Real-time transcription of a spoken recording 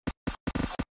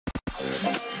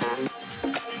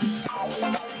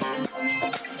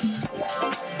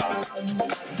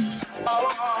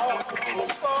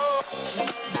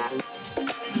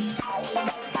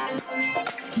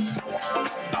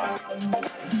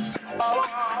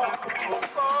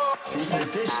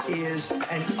that this is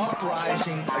an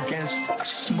uprising against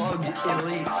smug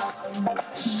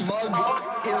elites. Smug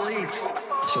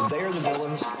elites. So they're the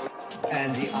villains,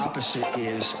 and the opposite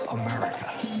is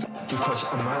America. Because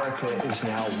America is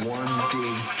now one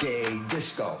big gay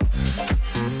disco.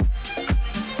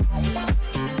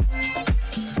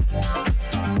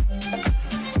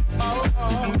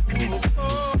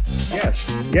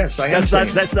 Yes, I am.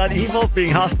 That's not evil.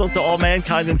 Being hostile to all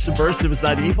mankind and subversive is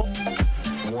not evil.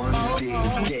 One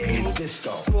big gay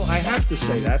disco. Well, I have to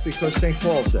say that because St.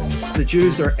 Paul said the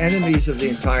Jews are enemies of the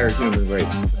entire human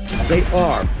race. They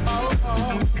are.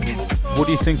 What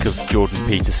do you think of Jordan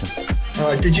Peterson?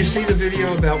 Did you see the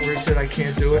video about where he said, I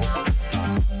can't do it?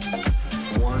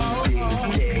 One big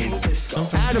gay disco.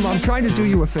 Adam, I'm trying to do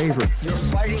you a favor. You're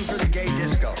fighting for the gay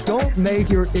disco. Don't make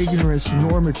your ignorance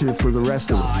normative for the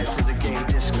rest of Die us. for the gay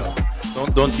disco.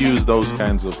 Don't use those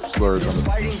kinds of slurs You're on the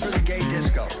fighting for the gay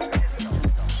disco.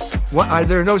 What?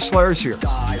 There are no slurs here.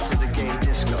 Die for the gay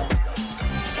disco.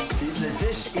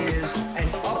 This is an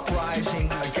uprising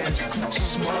against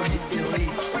smug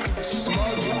elites. Smug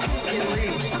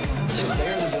elites. So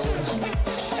they're the villains,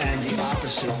 and the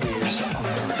opposite is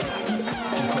America.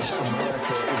 Because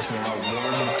America is now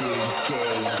one big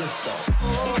gay disco.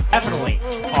 Definitely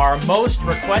our most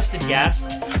requested guest,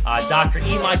 Dr.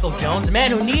 E. Michael Jones, a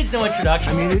man who needs no introduction.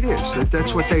 I mean, it is.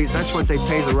 That's what they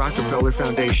pay the Rockefeller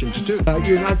Foundation to do.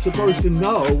 You're not supposed to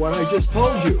know what I just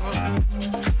told you.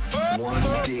 One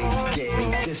big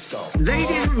gay disco. They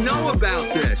didn't know about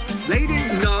this. They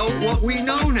didn't know what we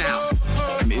know now.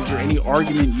 Is there any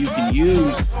argument you can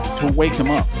use to wake them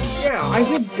up? Yeah, I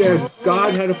think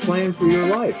God had a plan for your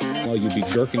life. Well, you'd be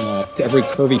jerking off to every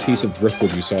curvy piece of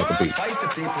driftwood you saw at the beach. Fight the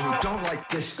people who don't like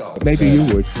disco. Maybe you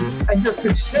would. And you're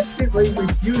consistently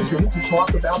refusing to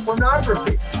talk about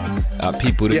pornography.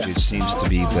 Pete Buttigieg seems to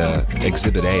be the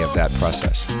exhibit A of that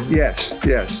process. Yes.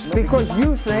 Because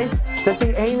you think that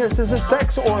the anus is a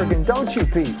sex organ, don't you,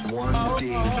 Pete? One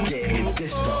big gay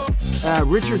disco.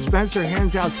 Richard Spencer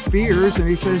hands out spears and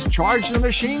he says, charge the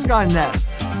machine gun nest.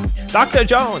 Dr.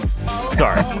 Jones.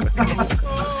 Sorry.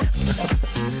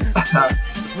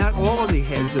 Not all of the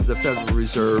heads of the Federal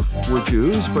Reserve were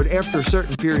Jews, but after a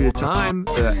certain period of time,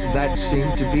 that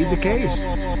seemed to be the case.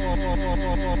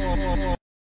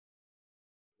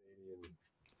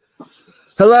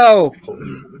 Hello,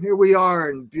 here we are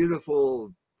in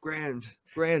beautiful Grand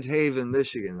Haven,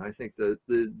 Michigan. I think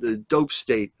the dope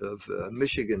state of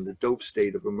Michigan, the dope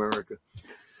state of America.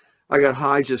 I got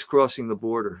high just crossing the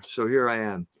border, so here I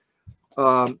am.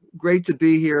 Great to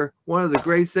be here. One of the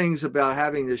great things about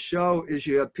having this show is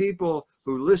you have people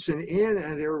who listen in,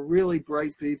 and they're really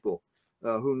bright people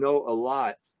who know a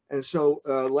lot. And so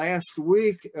last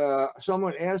week,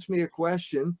 someone asked me a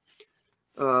question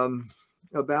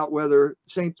about whether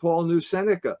St. Paul knew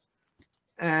Seneca.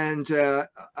 And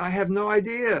I have no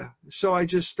idea. So I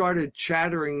just started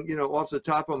chattering, off the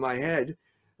top of my head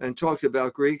and talked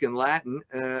about Greek and Latin.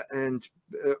 And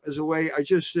as a way, I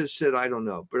just said, I don't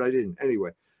know, but I didn't.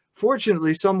 Anyway,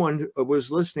 fortunately, someone was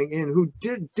listening in who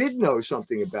did know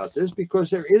something about this, because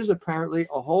there is apparently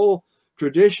a whole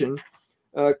tradition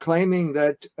claiming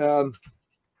that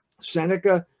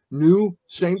Seneca knew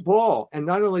St. Paul. And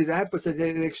not only that, but that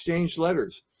they exchanged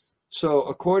letters. So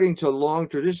according to long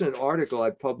tradition, an article I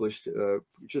published,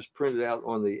 just printed out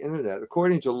on the internet,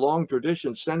 according to long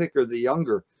tradition, Seneca the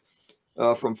Younger,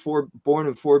 born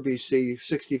in 4 BC,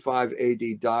 65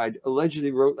 AD, died,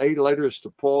 allegedly wrote 8 letters to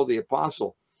Paul the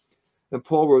Apostle, and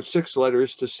Paul wrote 6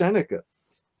 letters to Seneca.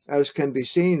 As can be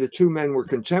seen, the two men were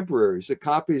contemporaries. The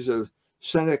copies of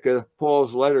Seneca,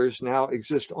 Paul's letters, now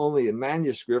exist only in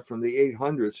manuscript from the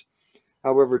 800s.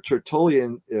 However,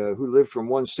 Tertullian, who lived from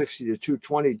 160 to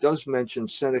 220, does mention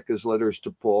Seneca's letters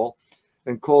to Paul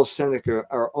and calls Seneca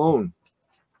our own.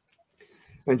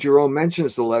 And Jerome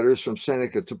mentions the letters from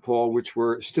Seneca to Paul, which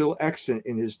were still extant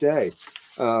in his day,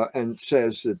 and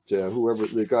says that whoever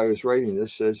the guy who's writing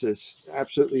this says it's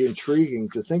absolutely intriguing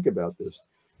to think about this,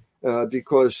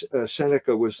 because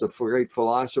Seneca was the great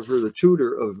philosopher, the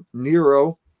tutor of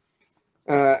Nero,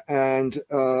 and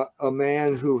a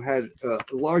man who had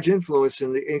large influence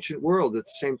in the ancient world at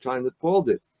the same time that Paul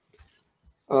did.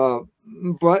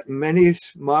 But many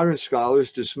modern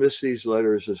scholars dismiss these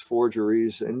letters as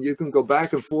forgeries, and you can go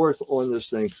back and forth on this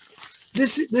thing.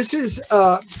 This is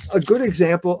a good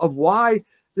example of why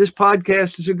this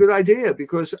podcast is a good idea,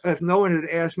 because if no one had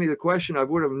asked me the question, I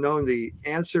would have known the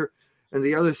answer. And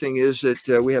the other thing is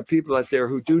that we have people out there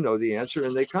who do know the answer,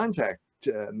 and they contact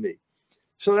me.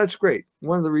 So that's great.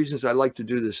 One of the reasons I like to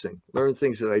do this thing, learn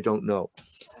things that I don't know.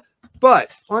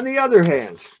 But on the other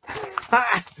hand,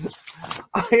 I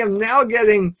am now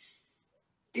getting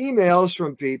emails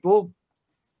from people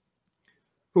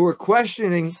who are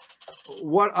questioning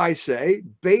what I say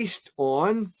based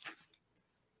on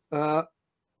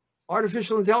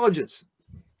artificial intelligence,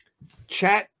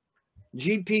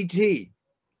 ChatGPT.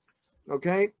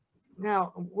 Okay.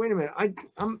 Now, wait a minute.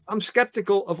 I'm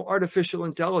skeptical of artificial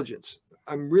intelligence.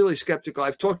 I'm really skeptical.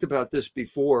 I've talked about this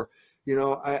before. You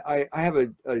know, I have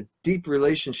a deep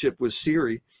relationship with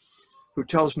Siri, who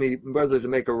tells me whether to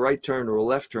make a right turn or a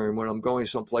left turn when I'm going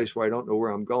someplace where I don't know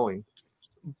where I'm going.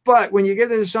 But when you get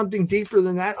into something deeper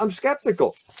than that, I'm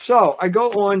skeptical. So I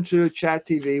go on to Chat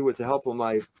TV with the help of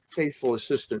my faithful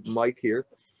assistant, Mike, here.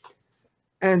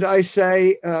 And I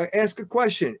say, ask a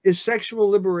question. Is sexual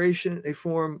liberation a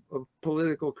form of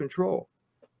political control?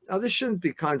 Now, this shouldn't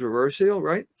be controversial,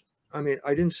 right? I mean, I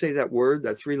didn't say that word,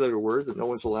 that three-letter word that no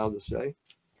one's allowed to say.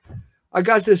 I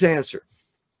got this answer.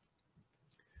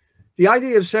 The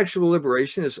idea of sexual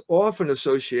liberation is often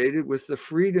associated with the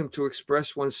freedom to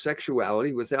express one's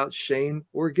sexuality without shame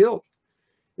or guilt.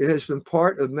 It has been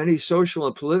part of many social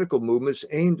and political movements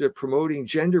aimed at promoting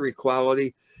gender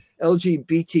equality,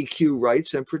 LGBTQ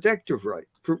rights, and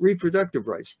reproductive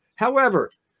rights.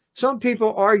 However, some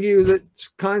people argue that the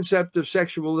concept of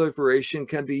sexual liberation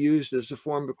can be used as a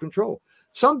form of control.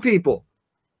 Some people,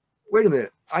 wait a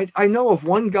minute, I know of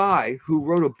one guy who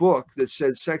wrote a book that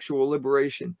said sexual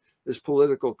liberation is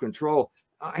political control.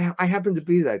 I happen to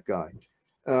be that guy.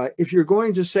 If you're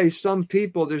going to say some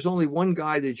people, there's only one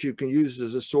guy that you can use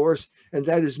as a source, and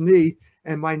that is me.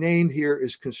 And my name here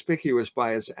is conspicuous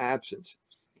by its absence.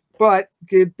 But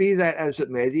be that as it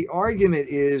may, the argument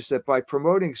is that by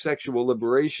promoting sexual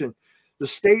liberation, the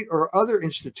state or other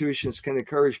institutions can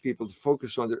encourage people to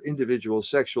focus on their individual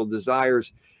sexual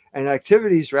desires and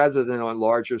activities rather than on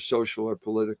larger social or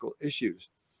political issues.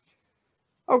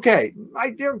 Okay,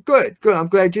 good. I'm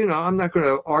glad you know. I'm not going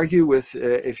to argue with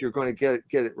if you're going to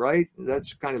get it right.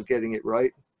 That's kind of getting it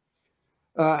right.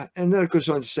 And then it goes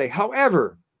on to say,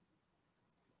 however,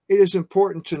 it is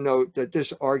important to note that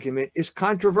this argument is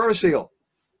controversial.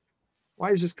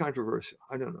 Why is this controversial?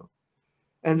 I don't know.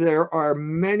 And there are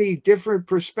many different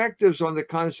perspectives on the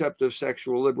concept of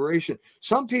sexual liberation.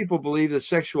 Some people believe that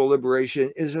sexual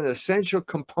liberation is an essential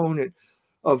component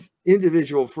of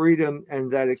individual freedom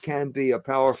and that it can be a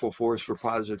powerful force for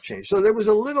positive change. So there was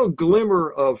a little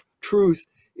glimmer of truth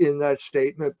in that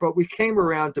statement, but we came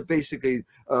around to basically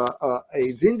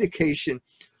a vindication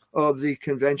of the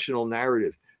conventional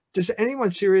narrative. Does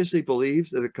anyone seriously believe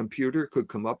that a computer could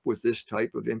come up with this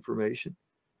type of information?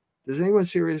 Does anyone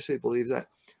seriously believe that?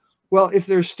 Well, if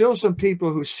there's still some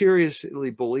people who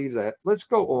seriously believe that, let's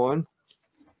go on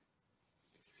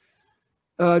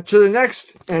to the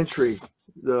next entry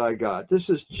that I got. This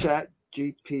is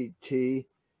ChatGPT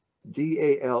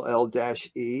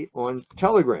DALL-E on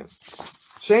Telegram.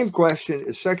 Same question: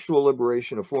 is sexual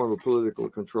liberation a form of political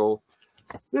control?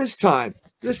 This time,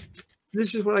 this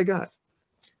is what I got.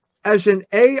 As an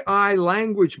AI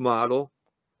language model,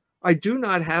 I do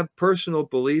not have personal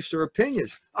beliefs or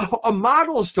opinions. Oh, a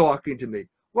model's talking to me.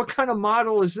 What kind of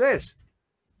model is this?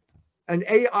 An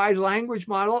AI language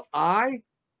model?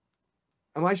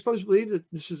 Am I supposed to believe that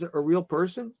this is a real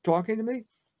person talking to me?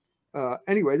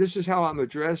 Anyway, this is how I'm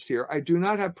addressed here. I do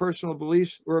not have personal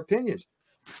beliefs or opinions.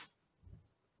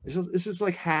 This is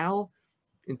like Hal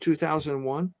in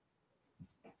 2001.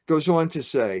 Goes on to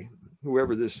say,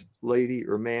 whoever this lady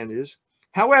or man is.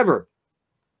 However,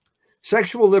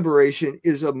 sexual liberation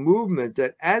is a movement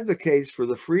that advocates for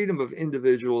the freedom of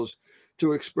individuals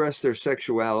to express their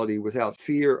sexuality without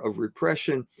fear of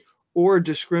repression or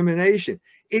discrimination.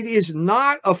 It is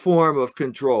not a form of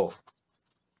control.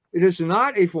 It is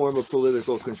not a form of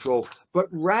political control, but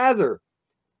rather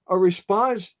a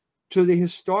response to the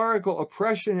historical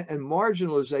oppression and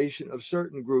marginalization of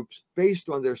certain groups based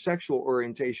on their sexual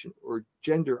orientation or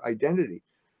gender identity.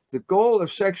 The goal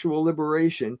of sexual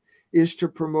liberation is to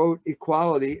promote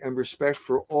equality and respect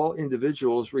for all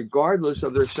individuals, regardless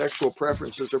of their sexual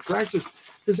preferences or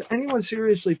practice. Does anyone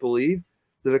seriously believe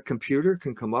that a computer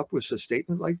can come up with a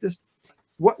statement like this?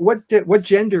 What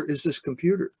gender is this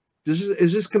computer?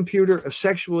 Is this computer a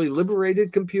sexually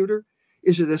liberated computer?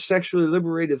 Is it a sexually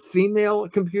liberated female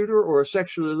computer or a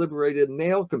sexually liberated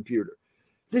male computer?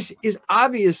 This is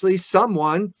obviously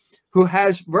someone who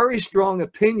has very strong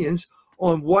opinions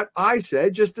on what I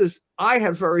said, just as I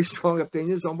have very strong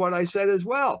opinions on what I said as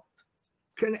well.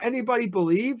 Can anybody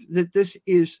believe that this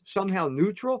is somehow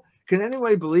neutral? Can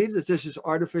anybody believe that this is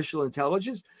artificial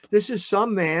intelligence? This is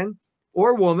some man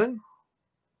or woman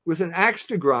with an axe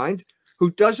to grind who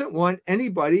doesn't want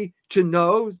anybody to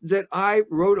know that I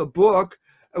wrote a book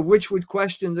which would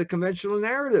question the conventional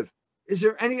narrative. Is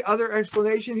there any other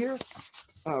explanation here?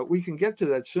 we can get to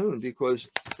that soon because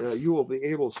you will be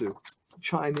able to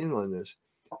chime in on this.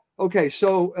 Okay,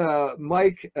 so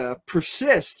Mike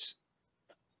persists.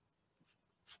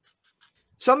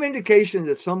 Some indication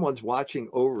that someone's watching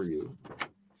over you.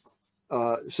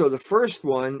 So the first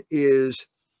one is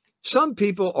some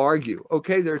people argue.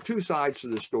 Okay, there are two sides to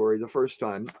the story. The first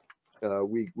time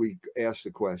we asked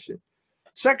the question.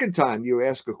 Second time you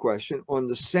ask a question on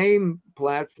the same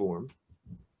platform,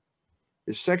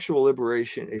 is sexual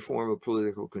liberation a form of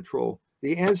political control?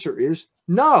 The answer is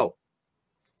no.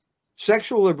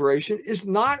 Sexual liberation is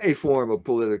not a form of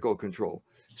political control.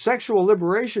 Sexual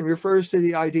liberation refers to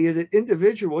the idea that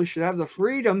individuals should have the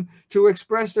freedom to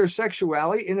express their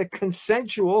sexuality in a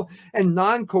consensual and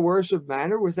non-coercive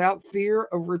manner without fear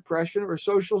of repression or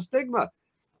social stigma.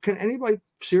 Can anybody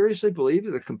seriously believe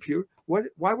that a computer,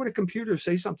 why would a computer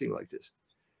say something like this?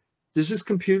 Does this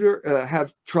computer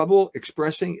have trouble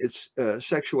expressing its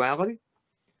sexuality?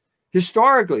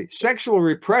 Historically, sexual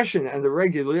repression and the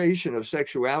regulation of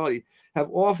sexuality have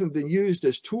often been used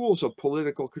as tools of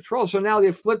political control. So now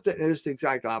they've flipped it and it's the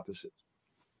exact opposite.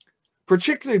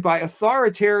 Particularly by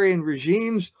authoritarian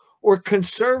regimes or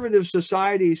conservative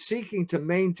societies seeking to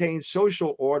maintain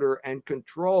social order and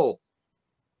control.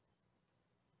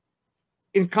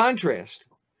 In contrast,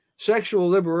 sexual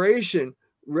liberation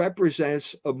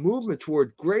represents a movement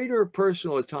toward greater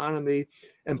personal autonomy,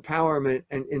 empowerment,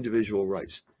 and individual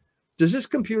rights. Does this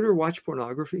computer watch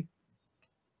pornography?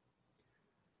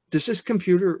 Does this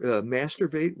computer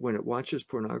masturbate when it watches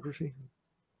pornography?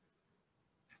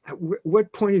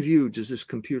 What point of view does this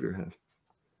computer have?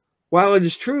 While it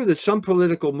is true that some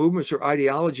political movements or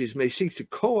ideologies may seek to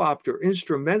co-opt or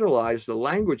instrumentalize the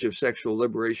language of sexual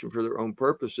liberation for their own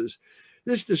purposes,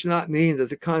 this does not mean that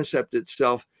the concept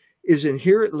itself is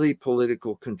inherently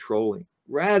political controlling.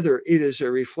 Rather, it is a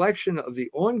reflection of the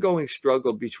ongoing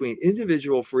struggle between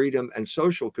individual freedom and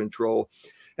social control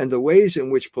and the ways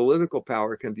in which political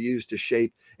power can be used to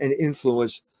shape and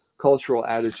influence cultural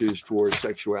attitudes towards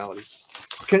sexuality.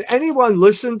 Can anyone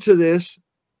listen to this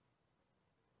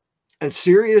and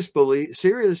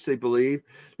seriously believe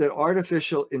that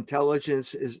artificial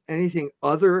intelligence is anything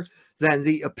other than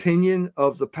the opinion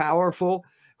of the powerful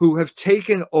who have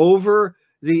taken over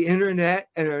the internet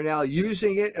and are now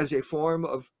using it as a form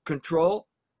of control?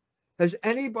 Has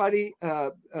anybody,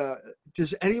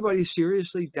 does anybody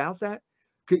seriously doubt that?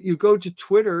 You go to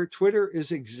Twitter. Twitter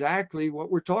is exactly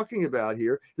what we're talking about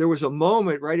here. There was a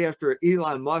moment right after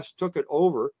Elon Musk took it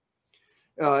over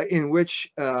in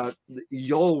which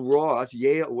Yoel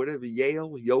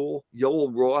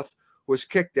Roth was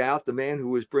kicked out, the man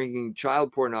who was bringing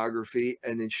child pornography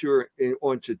and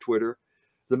onto Twitter,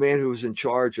 the man who was in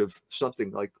charge of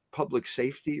something like public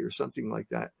safety or something like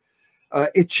that.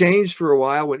 It changed for a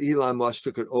while when Elon Musk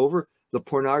took it over. The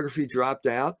pornography dropped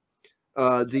out.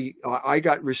 I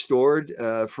got restored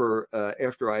after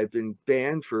I had been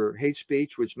banned for hate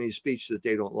speech, which means speech that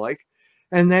they don't like.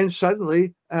 And then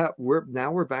suddenly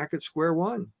we're back at square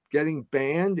one, getting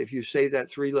banned if you say that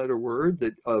three-letter word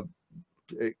that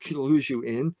clues you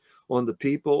in on the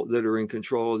people that are in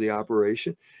control of the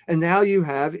operation. And now you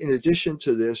have, in addition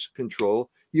to this control,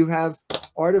 you have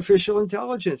artificial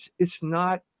intelligence. It's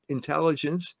not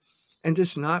intelligence and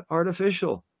it's not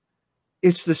artificial.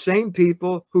 It's the same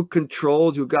people who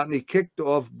got me kicked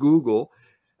off Google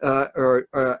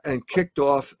and kicked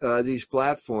off these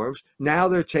platforms. Now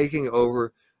they're taking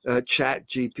over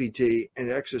ChatGPT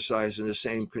and exercising the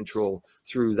same control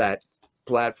through that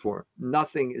platform.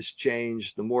 Nothing has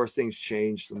changed. The more things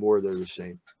change, the more they're the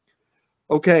same.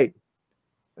 Okay,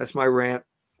 that's my rant.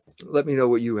 Let me know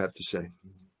what you have to say.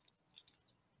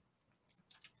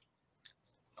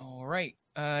 All right.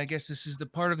 I guess this is the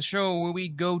part of the show where we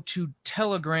go to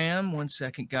Telegram. 1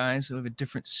 second, guys. We have a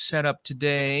different setup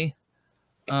today.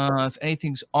 If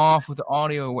anything's off with the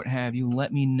audio or what have you,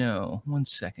 let me know. 1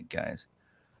 second, guys.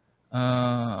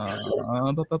 All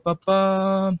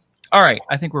right.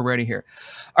 I think we're ready here.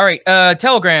 All right.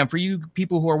 Telegram. For you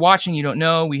people who are watching, you don't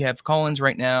know, we have call-ins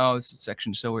right now. This is a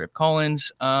section, so we have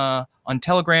call-ins. On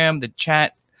Telegram, the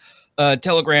chat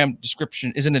Telegram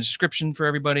description is in the description for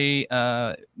everybody.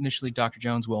 Initially, Dr.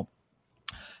 Jones will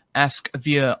ask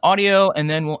via audio, and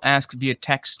then we'll ask via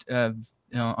text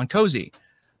on Cozy.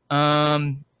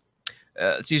 So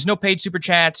there's no paid super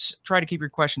chats. Try to keep your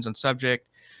questions on subject.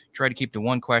 Try to keep to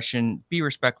one question. Be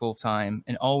respectful of time,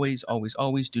 and always, always,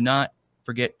 always do not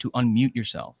forget to unmute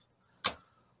yourself.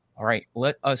 All right,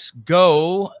 let us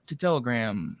go to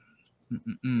Telegram.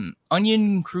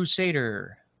 Onion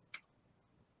Crusader.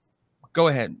 Go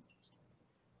ahead.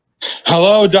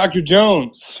 Hello, Dr.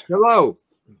 Jones. Hello.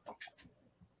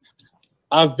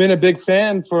 I've been a big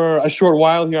fan for a short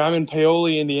while here. I'm in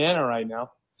Paoli, Indiana right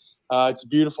now. It's a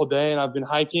beautiful day, and I've been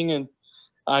hiking, and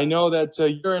I know that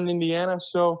you're in Indiana,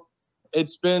 so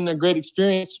it's been a great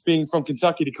experience being from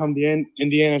Kentucky to come to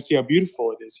Indiana and see how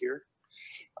beautiful it is here.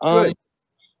 Good.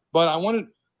 But I wanted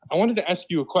to ask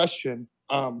you a question.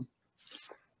 You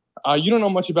don't know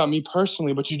much about me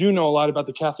personally, but you do know a lot about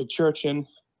the Catholic Church, and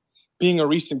being a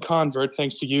recent convert,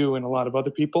 thanks to you and a lot of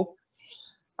other people,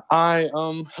 I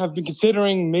have been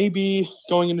considering maybe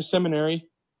going into seminary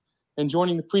and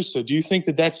joining the priesthood. Do you think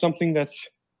that that's something that's,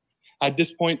 at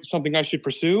this point, something I should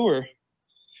pursue, or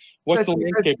what's the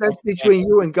landscape? That's between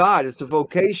you and God. It's a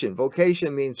vocation.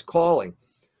 Vocation means calling.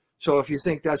 So if you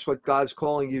think that's what God's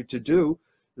calling you to do,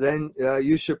 then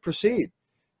you should proceed,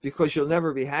 because you'll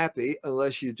never be happy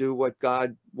unless you do what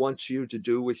God wants you to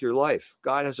do with your life.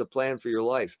 God has a plan for your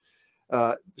life.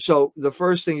 So the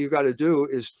first thing you got to do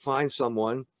is find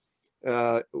someone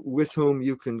with whom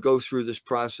you can go through this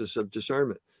process of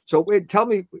discernment. So wait, tell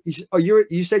me,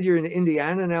 you said you're in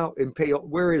Indiana now?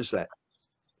 Where is that?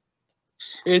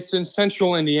 It's in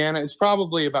central Indiana. It's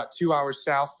probably about 2 hours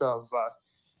south of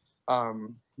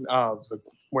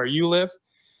where you live.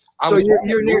 So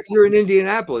you're in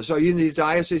Indianapolis. Are you in the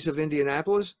Diocese of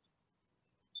Indianapolis?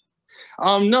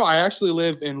 No, I actually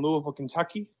live in Louisville,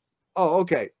 Kentucky. Oh,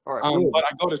 okay. All right. But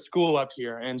I go to school up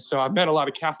here, and so I've met a lot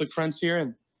of Catholic friends here,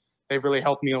 and they've really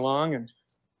helped me along. And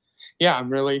yeah,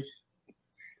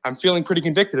 I'm feeling pretty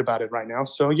convicted about it right now.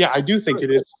 So yeah, I do think it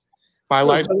is my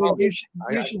life.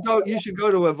 You should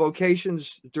go to a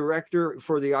vocations director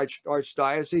for the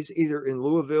archdiocese, either in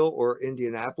Louisville or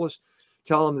Indianapolis.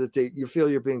 Tell them that you feel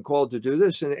you're being called to do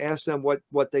this, and ask them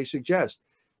what they suggest.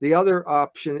 The other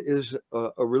option is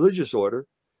a religious order.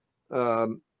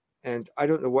 And I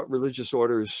don't know what religious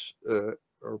orders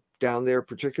are down there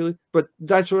particularly, but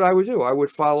that's what I would do. I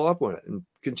would follow up on it and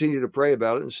continue to pray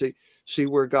about it and see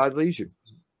where God leads you.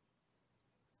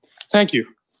 Thank you.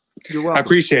 You're welcome. I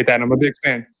appreciate that. I'm a big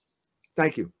fan.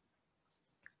 Thank you.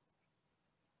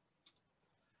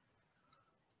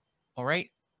 All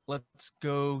right. Let's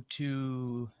go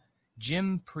to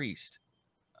Jim Priest.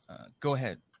 Go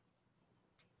ahead.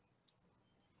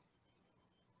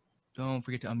 Don't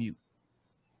forget to unmute.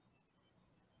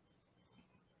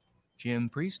 Jim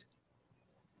Priest.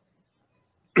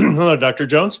 Hello, Dr.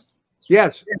 Jones.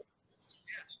 Yes.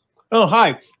 Oh,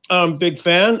 hi. Big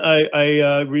fan.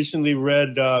 I recently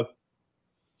read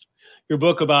your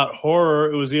book about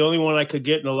horror. It was the only one I could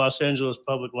get in the Los Angeles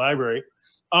Public Library.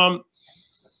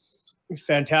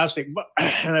 Fantastic.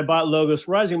 And I bought Logos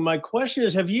Rising. My question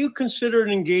is, have you considered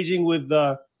engaging with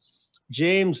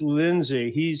James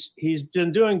Lindsay? He's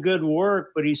been doing good work,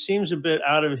 but he seems a bit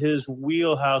out of his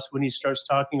wheelhouse when he starts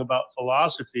talking about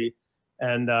philosophy,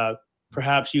 and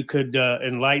perhaps you could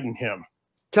enlighten him.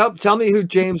 Tell me who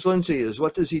James Lindsay is.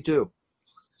 What does he do?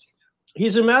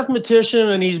 He's a mathematician,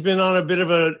 and he's been on a bit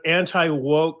of an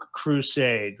anti-woke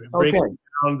crusade. Okay.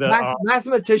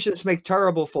 Mathematicians make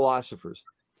terrible philosophers.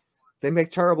 They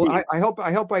make terrible. I hope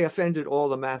I offended all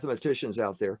the mathematicians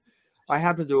out there. I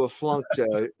happened to have flunked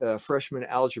freshman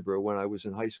algebra when I was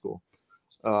in high school,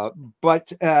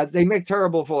 but they make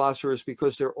terrible philosophers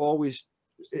because they're always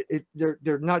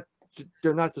they're not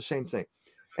the same thing.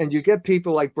 And you get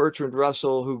people like Bertrand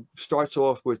Russell, who starts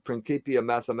off with Principia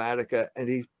Mathematica, and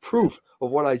he's proof of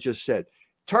what I just said.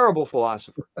 Terrible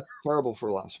philosopher, terrible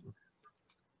philosopher.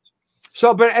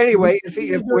 So, but anyway,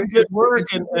 he's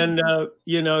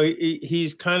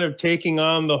kind of taking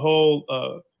on the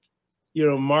whole,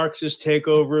 Marxist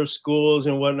takeover of schools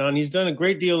and whatnot. And he's done a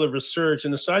great deal of research,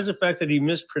 and besides the fact that he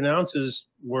mispronounces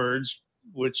words,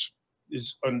 which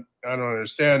is I don't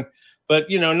understand. But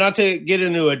not to get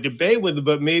into a debate with him,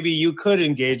 but maybe you could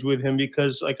engage with him,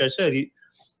 because, like I said, he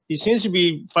seems to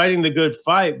be fighting the good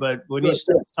fight. But when he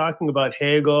starts talking about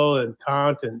Hegel and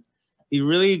Kant, and he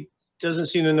really doesn't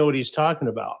seem to know what he's talking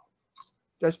about.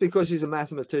 That's because he's a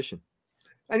mathematician.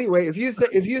 Anyway, if you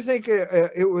think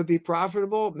it would be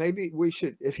profitable, maybe we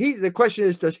should. The question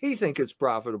is, does he think it's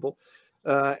profitable?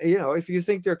 If you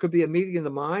think there could be a meeting in the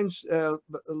minds,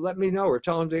 let me know, or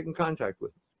tell him to get in contact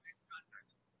with me.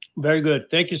 Very good.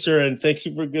 Thank you, sir. And thank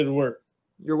you for good work.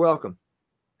 You're welcome.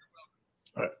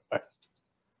 All right. Bye.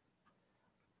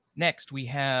 Next, we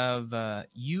have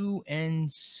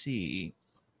UNC.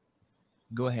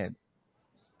 Go ahead.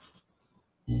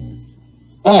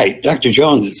 Hi, Dr.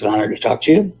 Jones. It's an honor to talk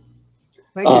to you.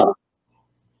 Thank you.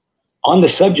 On the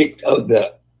subject of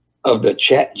the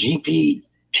ChatGPT,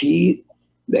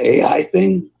 the AI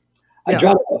thing, I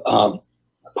dropped a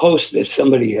post that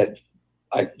somebody had.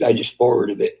 I just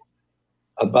forwarded it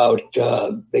about.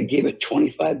 They gave it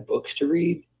 25 books to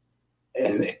read,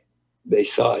 and they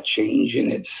saw a change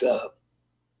in its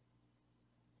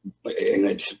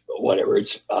whatever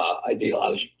its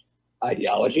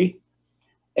ideology.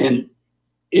 And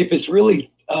if it's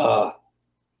really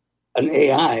an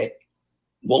AI,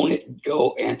 won't it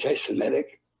go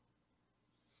anti-Semitic?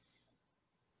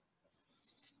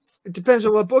 It depends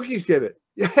on what book you give it.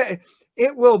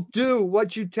 It will do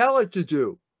what you tell it to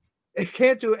do. It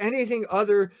can't do anything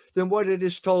other than what it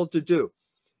is told to do.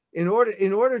 In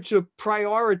order to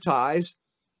prioritize,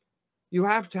 you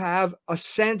have to have a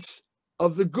sense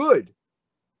of the good.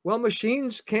 Well,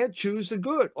 machines can't choose the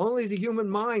good. Only the human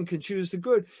mind can choose the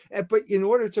good. But in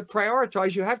order to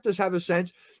prioritize, you have to have a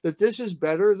sense that this is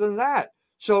better than that.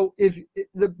 So if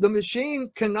the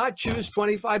machine cannot choose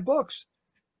 25 books,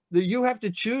 you have to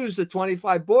choose the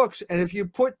 25 books. And if you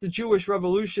put the Jewish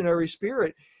revolutionary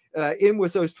spirit in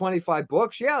with those 25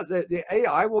 books, the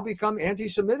AI will become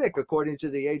anti-Semitic, according to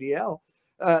the ADL.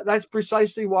 That's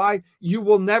precisely why you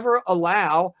will never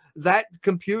allow that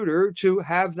computer to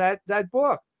have that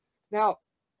book. Now,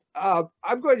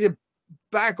 I'm going to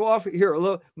back off here a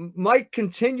little. Mike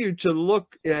continued to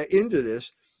look into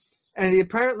this, and he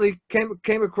apparently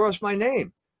came across my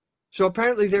name. So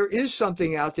apparently there is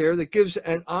something out there that gives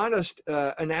an honest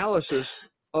analysis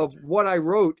of what I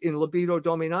wrote in Libido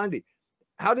Dominandi.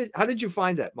 How did you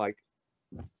find that, Mike?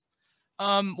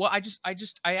 Well, I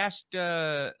asked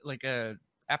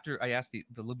after I asked the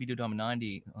Libido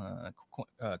Dominandi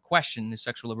question, the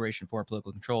sexual liberation for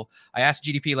political control, I asked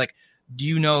GDP, like, do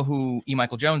you know who E.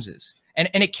 Michael Jones is? And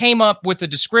it came up with a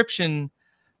description,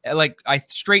 like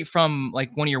straight from like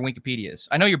one of your Wikipedias.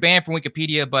 I know you're banned from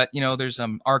Wikipedia, but you know there's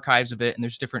some archives of it, and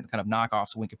there's different kind of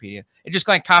knockoffs of Wikipedia. It just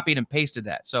like copied and pasted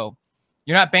that. So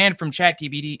you're not banned from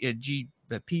ChatGPT,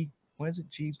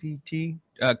 GPT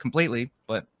completely,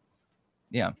 but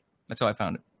yeah, that's how I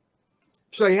found it.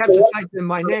 So you have to type in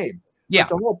my name. Yeah. But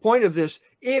the whole point of this,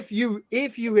 if you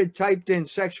had typed in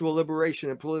sexual liberation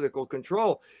and political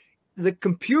control, the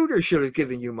computer should have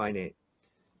given you my name.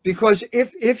 Because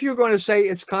if you're going to say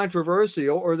it's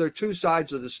controversial or there are two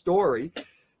sides of the story,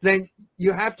 then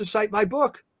you have to cite my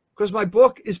book, because my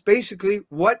book is basically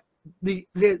what the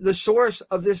source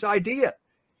of this idea.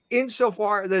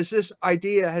 Insofar as this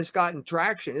idea has gotten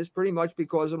traction, it's pretty much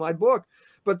because of my book.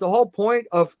 But the whole point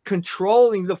of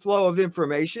controlling the flow of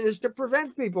information is to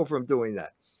prevent people from doing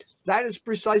that. That is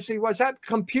precisely what's happening.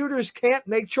 Computers can't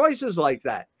make choices like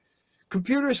that.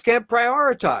 Computers can't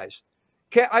prioritize.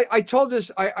 I told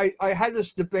this, I had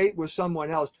this debate with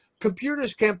someone else.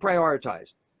 Computers can't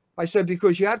prioritize. I said,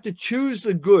 because you have to choose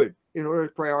the good in order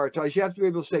to prioritize. You have to be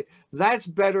able to say, that's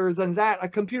better than that. A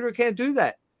computer can't do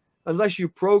that unless you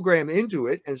program into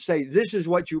it and say, this is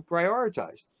what you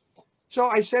prioritize. So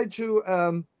I said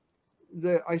to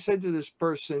this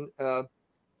person,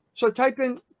 so type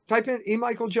in E.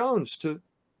 Michael Jones to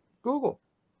Google.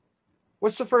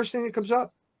 What's the first thing that comes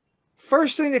up?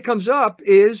 First thing that comes up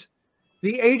is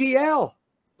the ADL.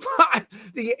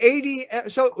 The ADL.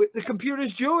 So the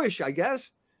computer's Jewish, I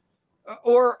guess.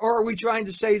 Or are we trying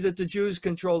to say that the Jews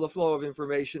control the flow of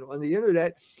information on the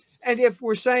internet? And if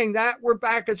we're saying that, we're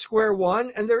back at square one,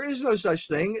 and there is no such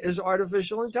thing as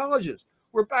artificial intelligence.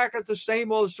 We're back at the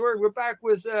same old story. We're back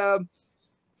with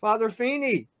Father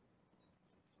Feeney.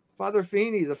 Father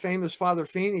Feeney, the famous Father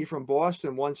Feeney from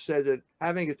Boston, once said that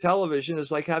having a television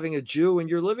is like having a Jew in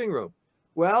your living room.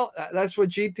 Well, that's what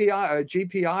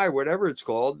GPI, whatever it's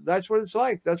called, that's what it's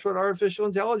like. That's what artificial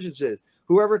intelligence is.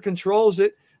 Whoever controls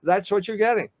it, that's what you're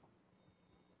getting.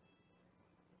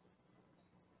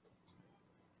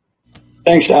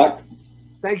 Thanks, Doc.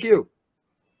 Thank you.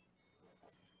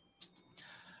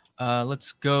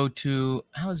 Let's go to,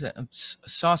 how is that?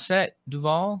 Saucette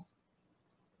Duval?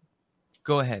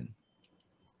 Go ahead.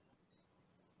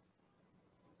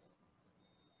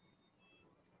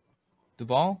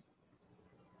 Duval?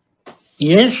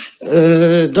 Yes,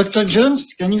 Dr.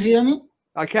 Jones, can you hear me?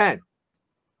 I can.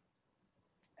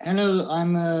 Hello,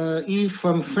 I'm Yves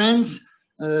from France.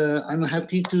 I'm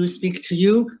happy to speak to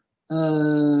you.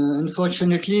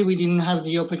 Unfortunately, we didn't have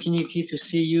the opportunity to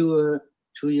see you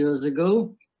 2 years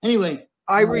ago. Anyway.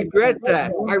 I regret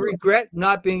that. I regret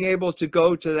not being able to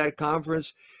go to that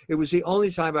conference. It was the only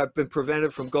time I've been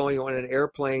prevented from going on an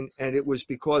airplane, and it was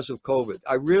because of COVID.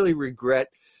 I really regret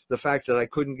the fact that I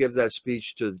couldn't give that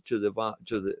speech to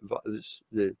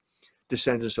the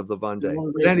descendants of the Vendée.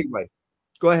 But anyway,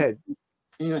 go ahead.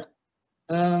 Anyway,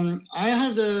 I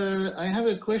have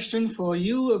a question for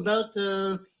you about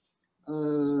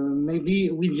maybe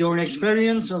with your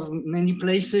experience of many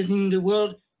places in the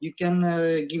world, you can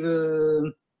give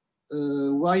a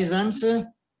wise answer.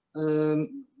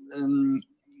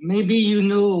 Maybe you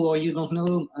know or you don't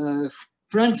know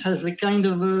France has a kind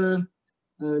of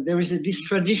there is this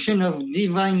tradition of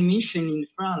divine mission in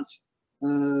France,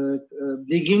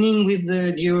 beginning with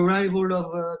the arrival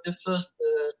of the first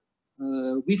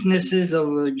witnesses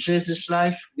of Jesus'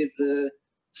 life with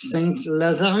Saint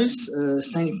Lazarus,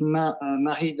 Saint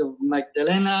Marie of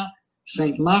Magdalena,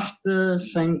 Saint Marthe,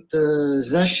 Saint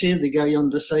Zachary, the guy on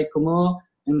the sycamore,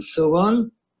 and so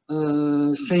on.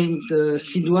 Saint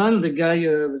Sidoine, the guy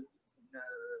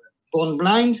born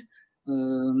blind.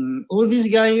 All these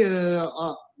guys,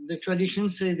 the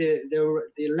traditions say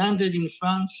they landed in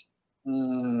France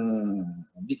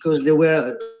because they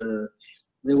were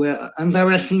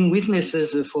embarrassing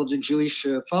witnesses for the Jewish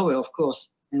power, of course,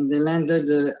 and they landed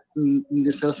in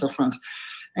the south of France.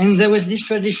 And there was this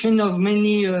tradition of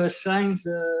many signs.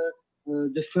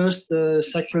 The first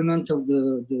sacrament of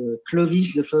the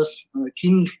Clovis, the first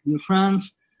king in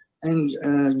France, and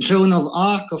Joan of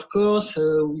Arc, of course,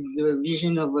 with the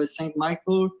vision of Saint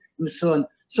Michael, and so on.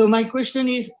 So my question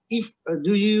is, if are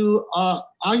you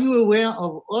aware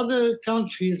of other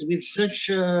countries with such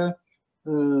a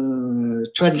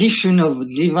tradition of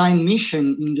divine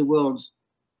mission in the world?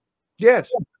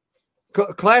 Yes.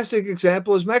 Classic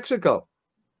example is Mexico.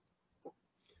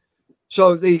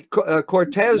 So the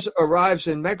Cortez arrives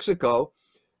in Mexico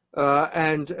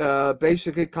and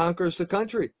basically conquers the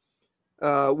country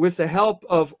with the help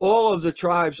of all of the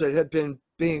tribes that had been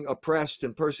being oppressed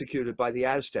and persecuted by the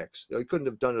Aztecs. He couldn't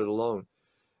have done it alone.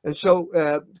 And so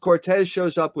Cortez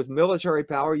shows up with military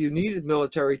power. You needed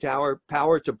military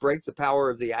power to break the power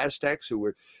of the Aztecs, who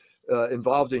were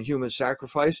involved in human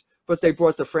sacrifice. But they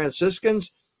brought the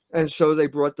Franciscans, and so they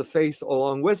brought the faith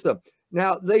along with them.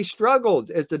 Now, they struggled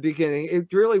at the beginning.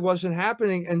 It really wasn't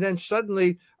happening. And then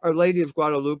suddenly Our Lady of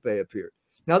Guadalupe appeared.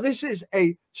 Now, this is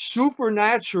a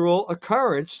supernatural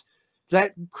occurrence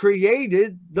that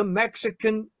created the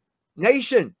Mexican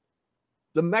nation.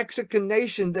 The Mexican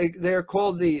nation, they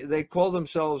call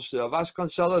themselves,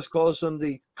 Vasconcelos calls them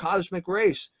the cosmic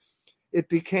race. It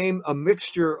became a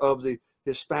mixture of the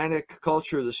Hispanic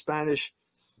culture, the Spanish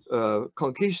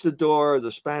conquistador,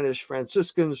 the Spanish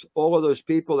Franciscans, all of those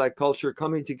people, that culture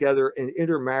coming together and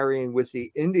intermarrying with the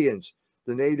Indians,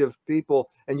 the native people,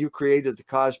 and you created the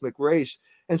cosmic race.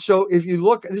 And so if you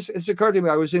look, it's occurred to me,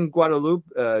 I was in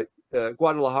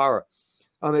Guadalajara.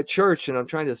 I'm at church and I'm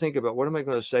trying to think about what am I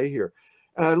going to say here.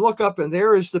 And I look up and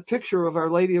there is the picture of Our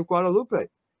Lady of Guadalupe.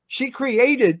 She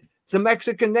created the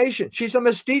Mexican nation. She's a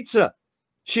mestiza.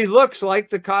 She looks like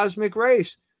the cosmic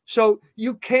race. So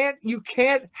you can't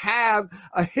have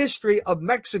a history of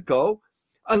Mexico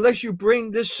unless you bring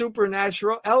this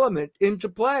supernatural element into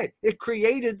play. It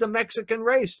created the Mexican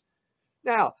race.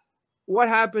 Now, what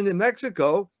happened in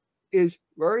Mexico is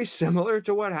very similar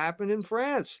to what happened in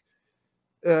France.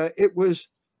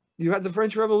 You had the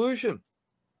French Revolution,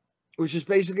 which is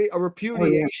basically a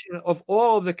repudiation of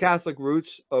all of the Catholic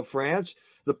roots of France,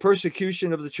 the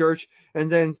persecution of the church, and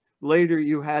then later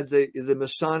you had the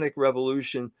Masonic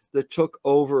Revolution that took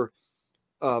over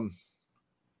the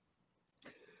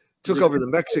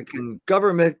Mexican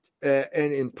government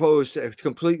and imposed a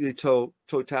completely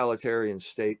totalitarian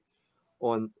state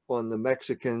on the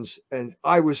Mexicans. And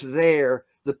I was there.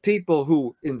 The people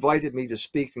who invited me to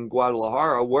speak in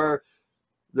Guadalajara were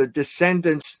the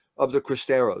descendants of the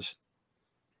Cristeros,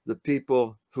 the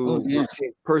people who were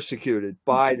persecuted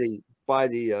by the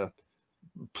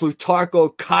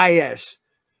Plutarco Calles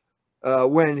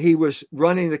when he was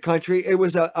running the country. It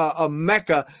was a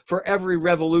mecca for every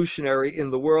revolutionary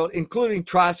in the world, including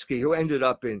Trotsky, who ended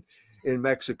up in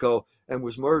Mexico and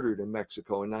was murdered in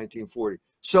Mexico in 1940.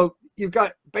 So you've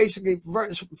got basically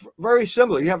very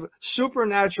similar. You have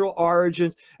supernatural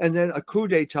origins and then a coup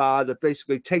d'etat that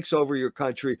basically takes over your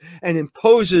country and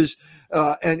imposes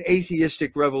an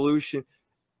atheistic revolution.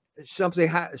 Same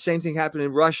thing happened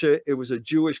in Russia. It was a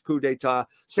Jewish coup d'etat.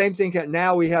 Same thing.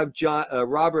 Now we have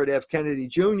Robert F. Kennedy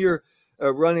Jr.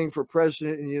 Running for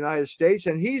president in the United States,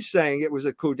 and he's saying it was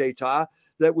a coup d'etat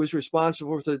that was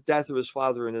responsible for the death of his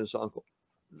father and his uncle.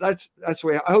 That's the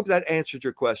way. I hope that answered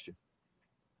your question.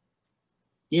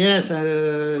 Yes,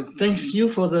 thanks you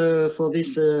for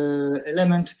this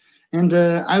element, and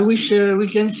I wish we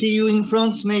can see you in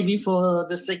France maybe for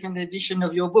the second edition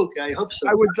of your book. I hope so.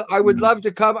 I would love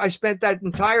to come. I spent that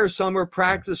entire summer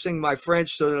practicing my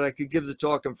French so that I could give the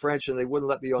talk in French, and they wouldn't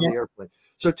let me on the airplane.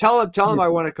 So tell them I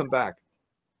want to come back.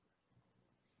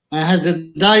 I had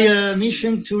the dire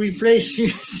mission to replace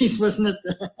you. It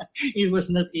was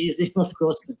not easy, of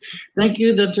course. Thank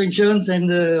you, Dr. Jones, and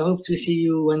hope to see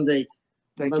you one day.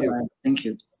 Thank Bye-bye. you. Thank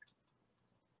you.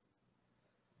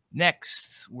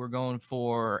 Next, we're going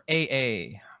for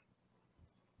AA.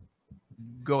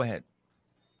 Go ahead.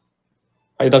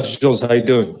 Hi, Dr. Jones. How you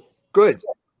doing? Good.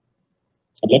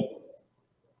 Hello?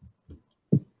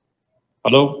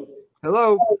 Hello?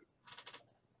 Hello?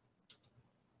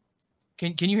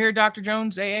 Can you hear Dr.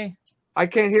 Jones, AA? I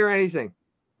can't hear anything.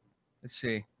 Let's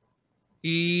see.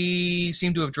 He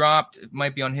seemed to have dropped. It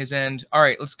might be on his end. All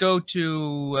right, let's go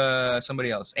to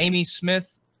somebody else. Amy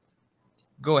Smith,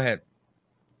 go ahead.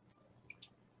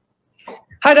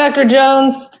 Hi, Dr.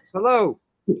 Jones. Hello.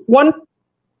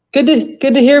 Good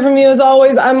to hear from you as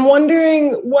always. I'm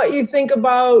wondering what you think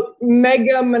about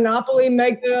mega monopoly,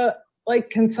 like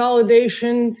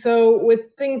consolidation. So with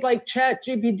things like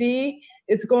ChatGPT,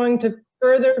 it's going to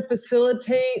further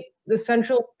facilitate the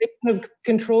centralization of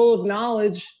control of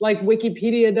knowledge, like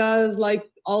Wikipedia does,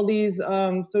 like all these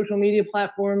social media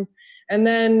platforms. And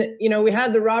then, we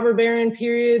had the robber baron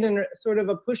period and sort of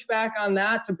a pushback on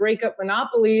that to break up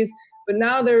monopolies, but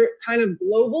now they're kind of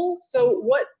global. So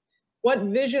what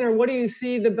vision or what do you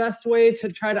see the best way to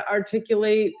try to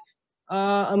articulate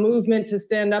a movement to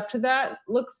stand up to that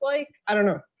looks like? I don't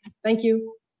know. Thank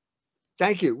you.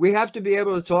 Thank you. We have to be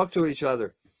able to talk to each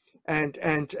other, and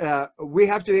we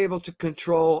have to be able to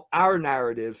control our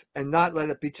narrative and not let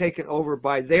it be taken over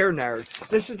by their narrative.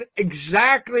 This is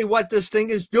exactly what this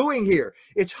thing is doing here.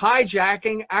 It's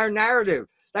hijacking our narrative.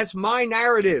 That's my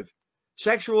narrative.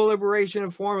 Sexual liberation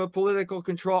in form of political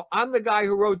control. I'm the guy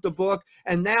who wrote the book,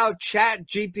 and now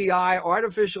ChatGPT,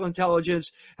 artificial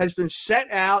intelligence, has been set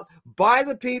out by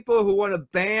the people who want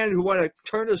to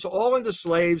turn us all into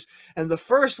slaves. And the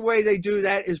first way they do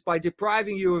that is by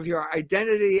depriving you of your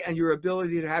identity and your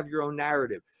ability to have your own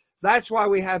narrative. That's why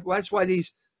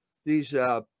these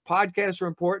podcasts are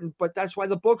important, but that's why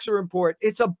the books are important.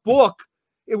 It's a book.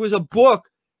 It was a book.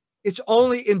 It's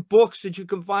only in books that you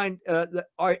can find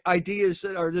ideas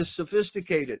that are this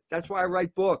sophisticated. That's why I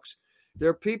write books. There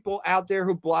are people out there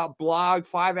who blog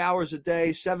 5 hours a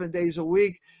day, 7 days a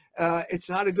week.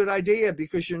 It's not a good idea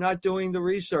because you're not doing the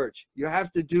research. You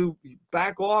have to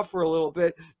back off for a little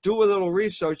bit, do a little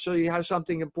research so you have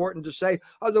something important to say.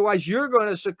 Otherwise, you're going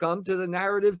to succumb to the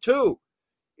narrative too.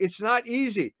 It's not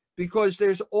easy because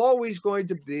there's always going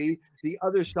to be the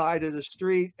other side of the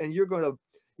street, and you're going to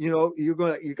you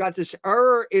got this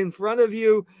error in front of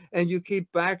you and you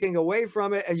keep backing away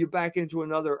from it and you back into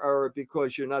another error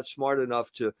because you're not smart enough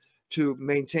to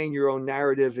maintain your own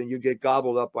narrative and you get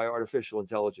gobbled up by artificial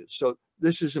intelligence. So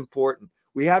this is important.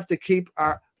 We have to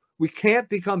we can't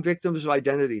become victims of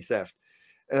identity theft,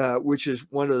 which is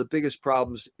one of the biggest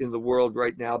problems in the world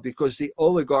right now because the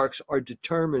oligarchs are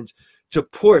determined to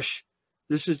push.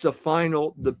 This is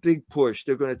the big push.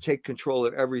 They're going to take control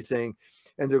of everything.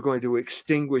 And they're going to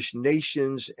extinguish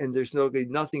nations, and there's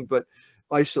nothing but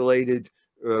isolated,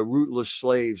 rootless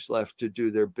slaves left to do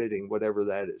their bidding, whatever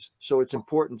that is. So it's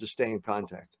important to stay in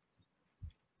contact.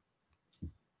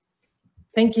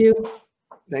 Thank you.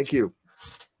 Thank you.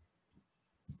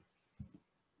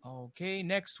 Okay,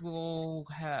 next we'll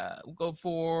go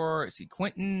for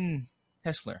Quentin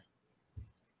Hessler.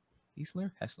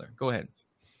 Hessler. Go ahead.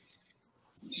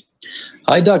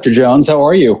 Hi, Dr. Jones. How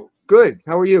are you? Good.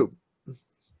 How are you?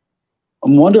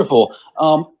 I'm wonderful.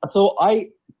 So I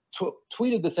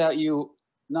tweeted this at you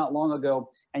not long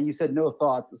ago, and you said no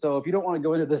thoughts. So if you don't want to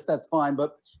go into this, that's fine.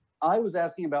 But I was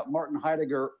asking about Martin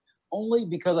Heidegger only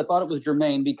because I thought it was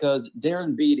germane, because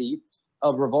Darren Beattie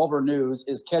of Revolver News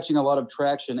is catching a lot of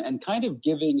traction and kind of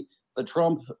giving the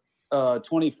Trump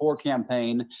 24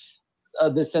 campaign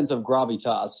this sense of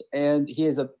gravitas. And he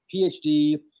has a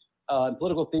PhD in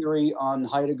political theory on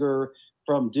Heidegger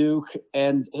from Duke,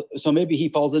 and so maybe he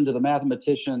falls into the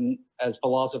mathematician as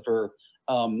philosopher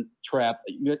trap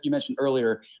you mentioned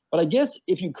earlier. But I guess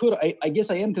if you could, I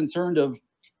guess I am concerned of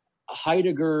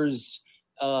Heidegger's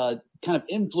kind of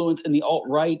influence in the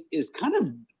alt-right is kind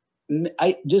of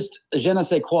je ne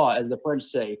sais quoi, as the French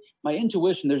say. My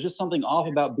intuition, there's just something off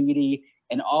about Beattie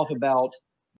and off about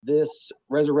this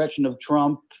resurrection of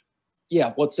Trump.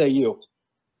 Yeah, what say you?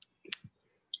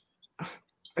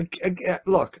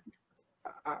 Look,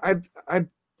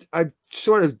 I've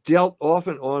sort of dealt off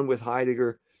and on with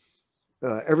Heidegger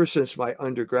ever since my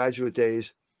undergraduate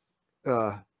days.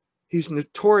 He's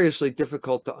notoriously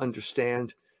difficult to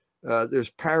understand.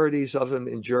 There's parodies of him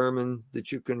in German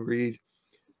that you can read.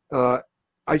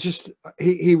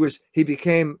 He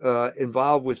became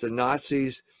involved with the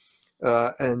Nazis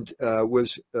and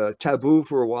was taboo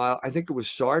for a while. I think it was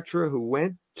Sartre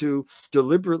who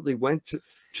deliberately went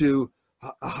to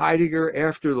Heidegger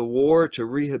after the war to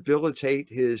rehabilitate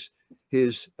his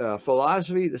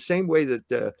philosophy, the same way that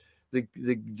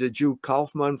the Jew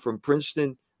Kaufman from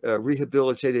Princeton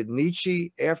rehabilitated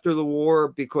Nietzsche after the war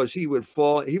because he would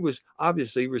fall. He was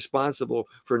obviously responsible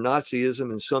for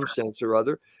Nazism in some sense or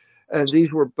other. And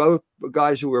these were both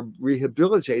guys who were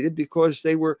rehabilitated because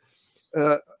they were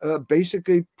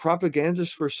basically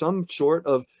propagandists for some sort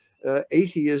of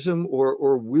atheism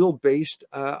or will-based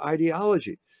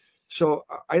ideology. So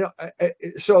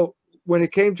so when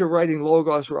it came to writing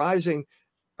Logos Rising,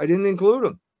 I didn't include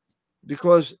him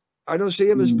because I don't see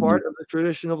him as part of the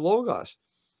tradition of Logos.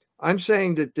 I'm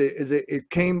saying that it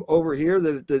came over here,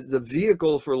 that the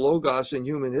vehicle for Logos in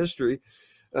human history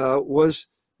was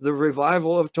the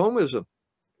revival of Thomism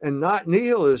and not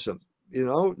nihilism,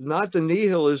 not the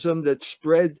nihilism that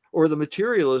spread or the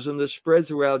materialism that spread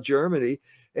throughout Germany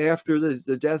after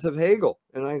the death of Hegel.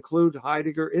 And I include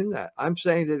Heidegger in that. I'm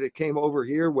saying that it came over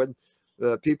here when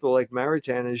people like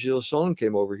Maritain and Gilles Salles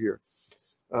came over here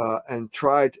and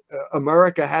tried.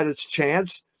 America had its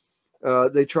chance.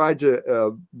 They tried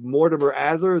to, Mortimer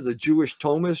Adler, the Jewish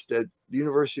Thomist at the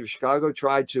University of Chicago,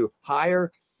 tried to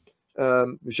hire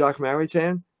Jacques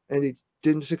Maritain, and he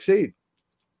didn't succeed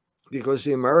because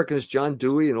the Americans, John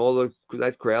Dewey and all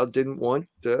that crowd, didn't want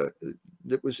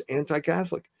that was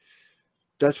anti-Catholic.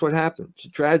 That's what happened. It's a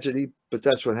tragedy, but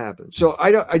that's what happened. So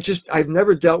I've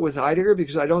never dealt with Heidegger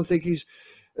because I don't think he's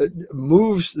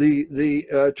moves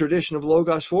the tradition of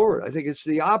Logos forward. I think it's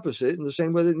the opposite, in the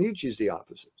same way that Nietzsche is the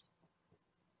opposite.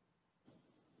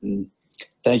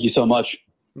 Thank you so much.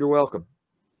 You're welcome.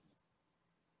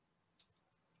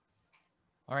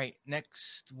 All right,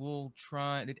 next we'll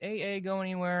try. Did AA go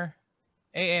anywhere?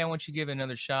 AA, I want you to give it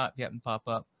another shot if you happen to pop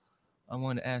up. I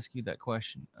wanted to ask you that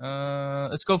question.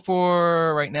 Let's go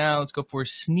for right now. Let's go for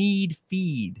Sneed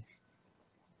Feed.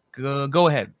 Go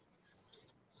ahead.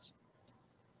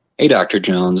 Hey, Dr.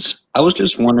 Jones. I was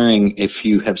just wondering if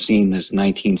you have seen this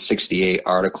 1968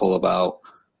 article about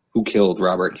who killed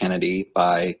Robert Kennedy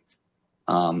by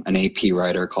an AP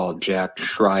writer called Jack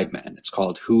Schreibman. It's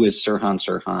called Who is Sirhan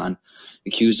Sirhan?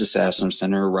 Accused assassin of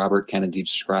Senator Robert Kennedy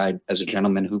described as a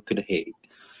gentleman who could hate.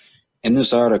 In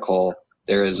this article,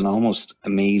 there is an almost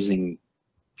amazing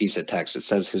piece of text. It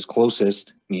says his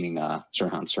closest, meaning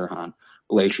Sirhan Sirhan,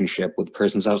 relationship with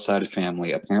persons outside of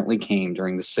family apparently came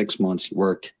during the 6 months he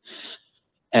worked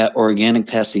at Organic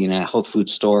Pasadena Health Food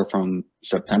Store from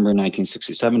September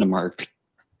 1967 to March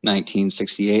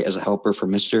 1968 as a helper for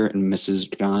Mr. and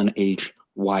Mrs. John H.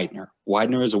 Widener.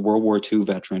 Widener is a World War II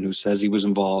veteran who says he was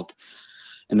involved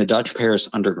in the Dutch Paris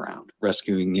underground,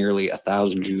 rescuing nearly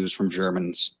 1,000 Jews from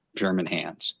German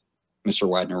hands. Mr.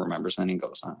 Widener remembers, then he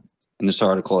goes on. In this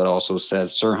article, it also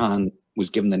says Sirhan was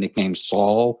given the nickname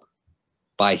Saul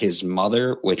by his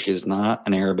mother, which is not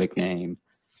an Arabic name.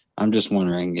 I'm just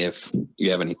wondering if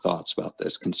you have any thoughts about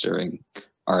this, considering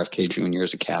RFK Jr.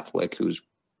 is a Catholic who's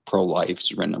pro-life,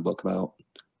 has written a book about.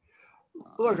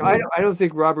 Look, I don't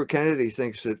think Robert Kennedy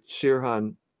thinks that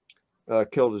Sirhan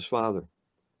killed his father.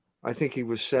 I think he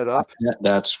was set up.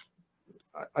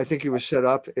 I think he was set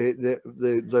up.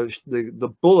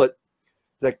 The bullet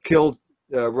that killed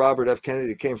Robert F.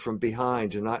 Kennedy came from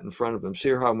behind and not in front of him.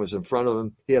 Sirhan was in front of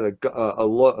him. He had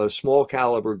a small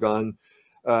caliber gun,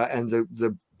 and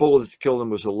the bullet that killed him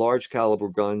was a large caliber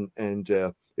gun, and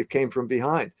it came from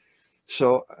behind.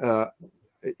 So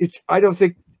I don't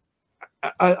think,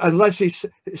 unless he's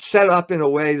set up in a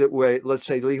way let's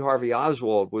say Lee Harvey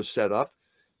Oswald was set up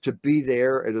to be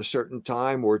there at a certain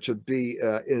time, or to be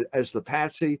as the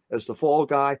patsy, as the fall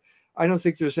guy. I don't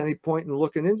think there's any point in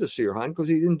looking into Sirhan because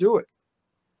he didn't do it.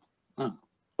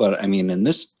 But I mean, in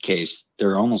this case,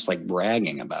 they're almost like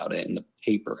bragging about it in the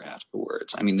paper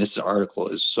afterwards. I mean, this article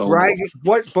is so bragging.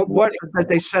 What that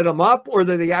they set him up, or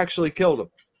that he actually killed him?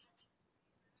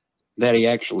 That he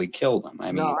actually killed him.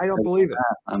 I mean, no, I don't believe it.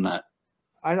 I'm not.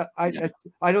 I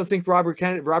don't think Robert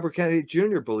Kennedy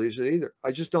Jr. believes it either.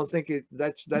 I just don't think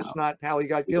that's not how he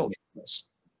got killed.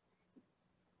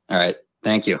 All right.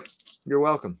 Thank you. You're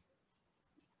welcome.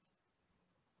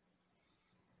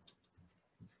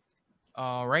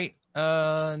 All right.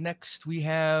 Next we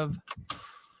have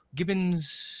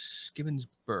Gibbons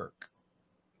Burke.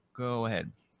 Go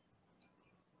ahead.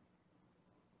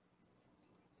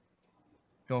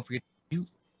 Don't forget to mute.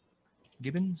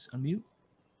 Gibbons, unmute.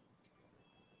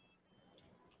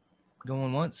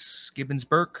 Going once. Gibbons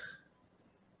Burke.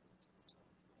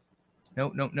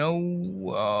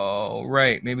 No. All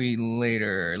right. Maybe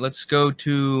later. Let's go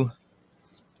to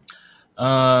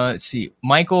let's see.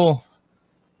 Michael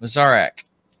Mazarak.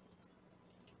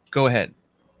 Go ahead.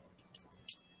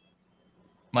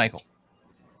 Michael.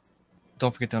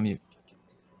 Don't forget to unmute.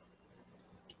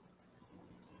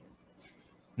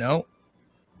 No.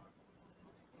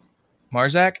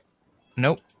 Marzak?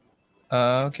 Nope.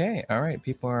 Okay. All right.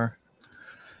 People are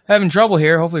having trouble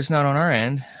here. Hopefully it's not on our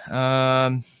end.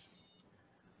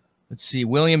 Let's see.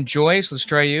 William Joyce, let's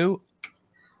try you.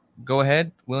 Go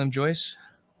ahead, William Joyce.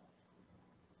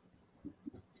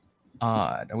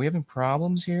 Odd. Are we having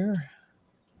problems here?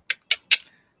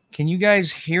 Can you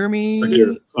guys hear me?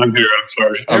 I'm here.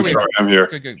 I'm sorry. I'm here.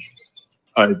 Good.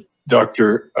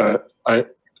 Doctor, I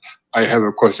have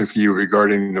a question for you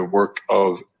regarding the work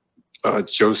of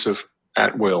Joseph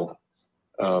Atwill.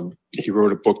 He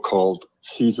wrote a book called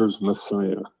Caesar's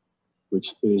Messiah,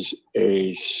 which is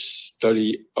a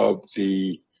study of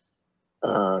the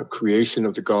creation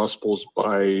of the Gospels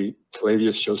by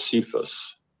Flavius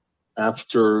Josephus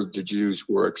after the Jews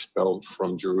were expelled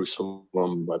from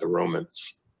Jerusalem by the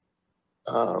Romans.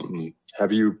 Are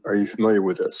you familiar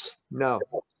with this? No.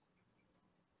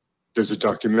 There's a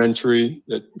documentary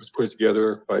that was put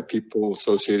together by people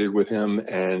associated with him,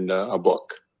 and a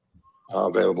book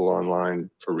available online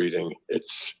for reading.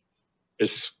 It's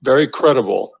very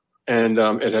credible, and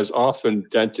it has often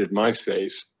dented my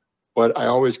faith, but I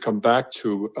always come back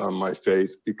to my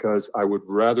faith because I would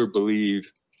rather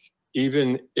believe,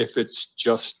 even if it's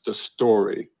just the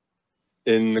story,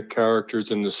 in the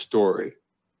characters in the story,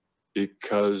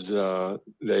 because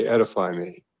they edify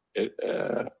me.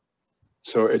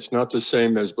 So it's not the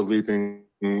same as believing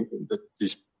that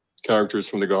these characters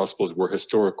from the Gospels were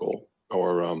historical,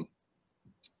 or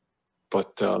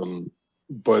but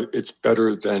it's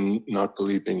better than not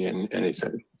believing in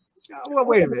anything. Well,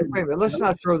 wait a minute. Let's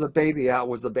not throw the baby out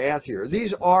with the bath here.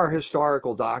 These are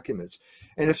historical documents,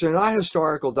 and if they're not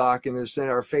historical documents, then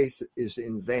our faith is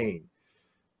in vain.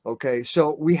 Okay,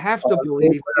 so we have to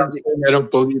believe. I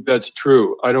don't believe that's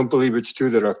true. I don't believe it's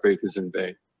true that our faith is in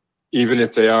vain, even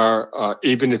if they are,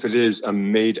 even if it is a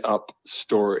made-up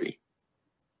story.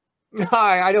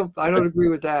 I don't agree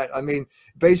with that. I mean,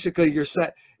 basically,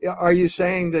 are you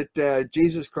saying that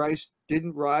Jesus Christ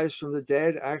didn't rise from the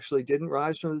dead? Actually, didn't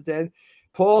rise from the dead?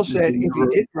 Paul said, if he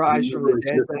did rise from the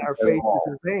dead, then our faith is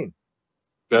in vain.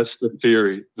 That's the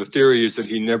theory. The theory is that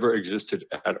he never existed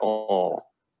at all.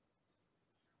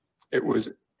 It was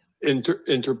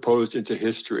interposed into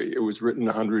history. It was written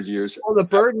 100 years. Well, the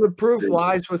burden of proof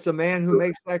lies with the man who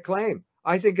makes that claim.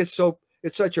 I think it's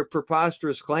such a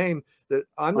preposterous claim that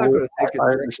I'm not going to take it.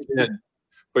 I understand,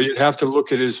 but you'd have to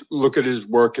look at his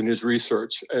work and his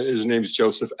research. His name's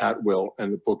Joseph Atwill,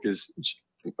 and the book is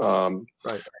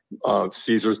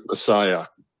Caesar's Messiah.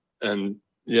 And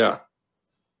yeah,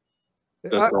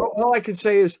 all I can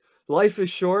say is life is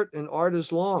short and art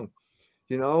is long,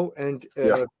 and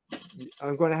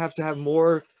I'm going to have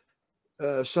more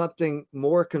something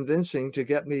more convincing to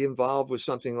get me involved with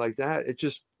something like that. It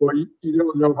just you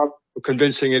don't know how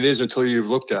convincing it is until you've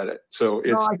looked at it. So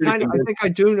it's I think I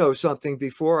do know something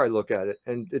before I look at it,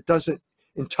 and it doesn't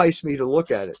entice me to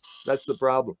look at it. That's the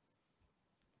problem.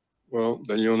 Well,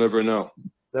 then you'll never know.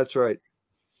 That's right.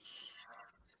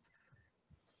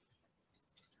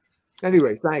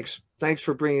 Anyway, thanks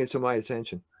for bringing it to my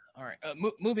attention. All right,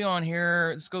 moving on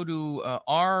here. Let's go to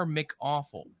R.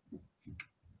 McAwful.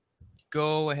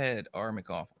 Go ahead, R.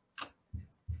 McAwful.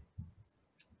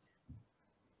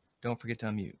 Don't forget to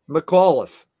unmute.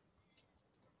 McAuliffe.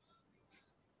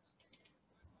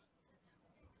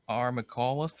 R.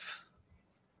 McAuliffe.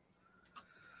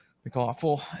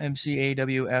 McAwful.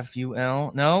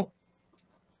 McAwful. No.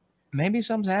 Maybe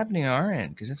something's happening on our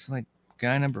end because it's like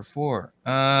guy number 4.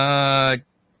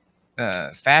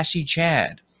 Fashy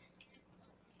Chad.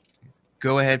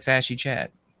 Go ahead, Fashy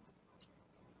Chad.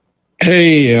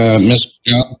 Hey, Mr.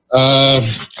 John.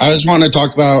 I just want to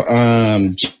talk about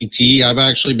GPT. I've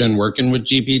actually been working with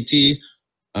GPT.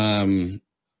 I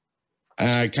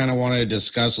kind of want to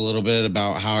discuss a little bit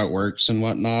about how it works and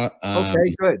whatnot.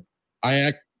 Okay, good.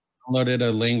 I downloaded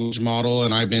a language model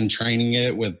and I've been training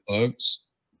it with books.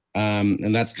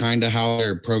 And that's kind of how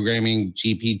they're programming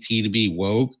GPT to be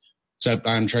woke, except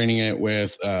I'm training it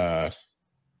with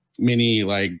many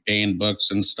like banned books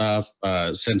and stuff,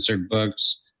 censored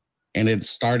books. And it's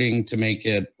starting to make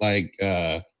it like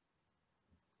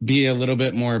be a little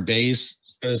bit more base,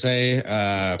 to say,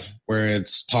 where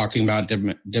it's talking about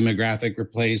demographic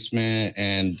replacement,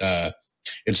 and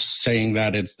it's saying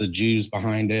that it's the Jews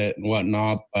behind it and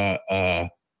whatnot.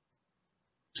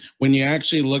 When you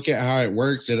actually look at how it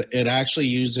works, it actually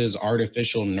uses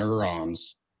artificial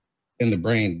neurons in the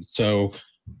brain. So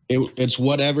it's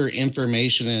whatever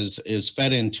information is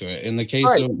fed into it. In the case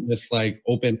of with like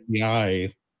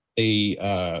OpenAI,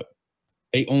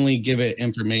 they only give it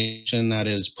information that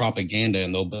is propaganda,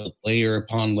 and they'll build layer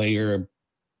upon layer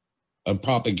of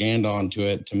propaganda onto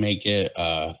it to make it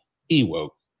be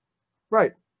woke.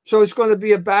 Right. So it's going to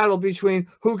be a battle between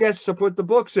who gets to put the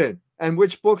books in and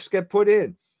which books get put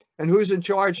in and who's in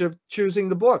charge of choosing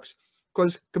the books,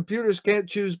 because computers can't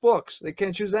choose books. They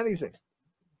can't choose anything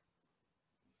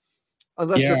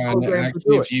unless they're Yeah, and programmed to actually,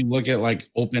 do it. if you look at like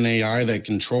OpenAI that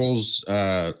controls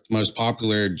most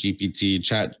popular GPT,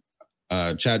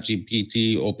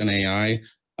 ChatGPT, OpenAI,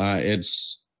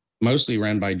 it's mostly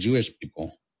run by Jewish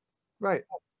people. Right.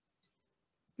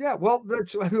 Yeah, well,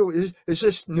 that's is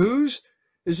this news?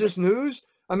 Is this news?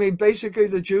 I mean, basically,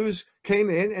 the Jews came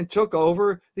in and took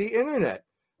over the internet.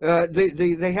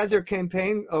 They had their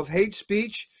campaign of hate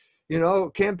speech. You know,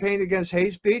 campaign against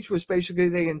hate speech was basically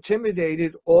they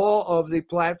intimidated all of the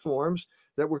platforms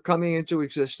that were coming into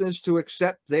existence to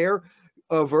accept their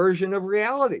version of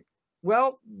reality.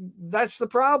 Well, that's the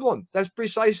problem. That's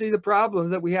precisely the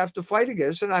problem that we have to fight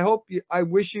against. And I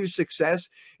wish you success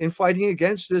in fighting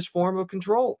against this form of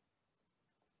control.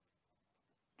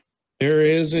 There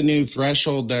is a new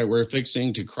threshold that we're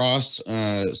fixing to cross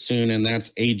soon, and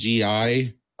that's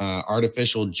AGI,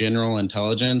 artificial general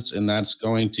intelligence. And that's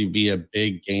going to be a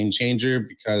big game changer,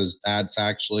 because that's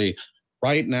actually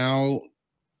right now,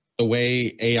 the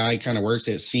way AI kind of works,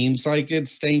 it seems like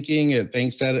it's thinking. It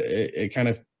thinks that it kind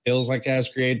of feels like it has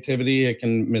creativity. It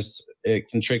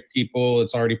can trick people.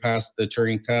 It's already passed the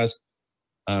Turing test.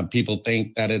 People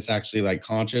think that it's actually like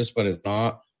conscious, but it's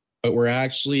not. But we're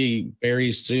actually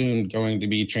very soon going to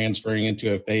be transferring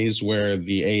into a phase where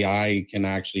the AI can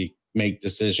actually make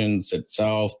decisions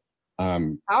itself. How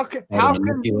can a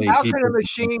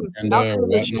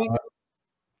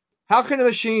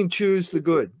machine choose the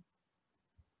good?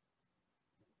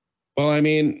 Well, I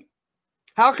mean,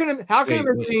 how can a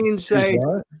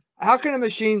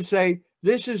machine say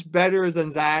this is better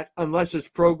than that unless it's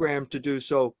programmed to do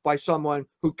so by someone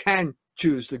who can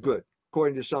choose the good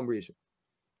according to some reason?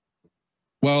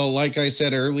 Well, like I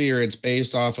said earlier, it's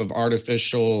based off of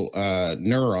artificial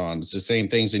neurons, the same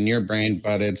things in your brain,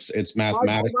 but it's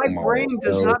mathematical. My brain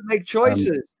does not make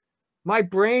choices. My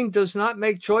brain does not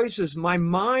make choices. My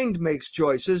mind makes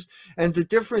choices. And the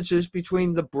difference is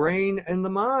between the brain and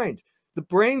the mind. The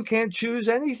brain can't choose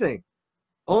anything.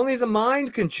 Only the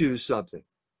mind can choose something.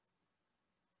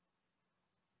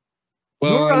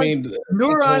 Well,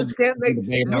 neurons can't make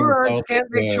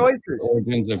choices.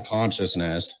 Origins of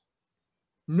consciousness.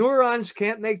 Neurons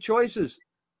can't make choices.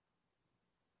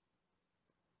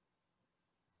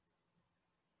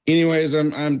 Anyways,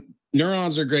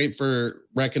 neurons are great for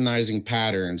recognizing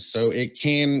patterns. So it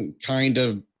can kind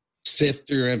of sift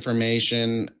through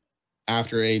information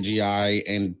after AGI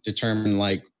and determine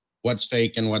like what's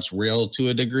fake and what's real to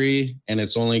a degree. And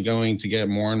it's only going to get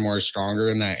more and more stronger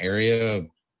in that area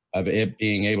of it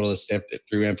being able to sift it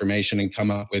through information and come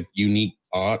up with unique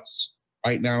thoughts.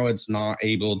 Right now, it's not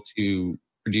able to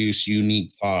produce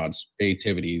unique thoughts,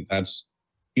 creativity. That's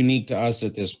unique to us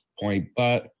at this point,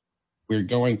 but we're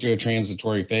going through a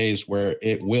transitory phase where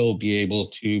it will be able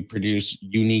to produce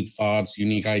unique thoughts,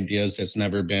 unique ideas that's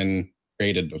never been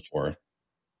created before.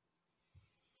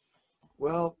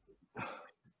 Well,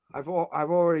 I've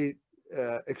already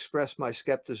expressed my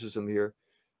skepticism here.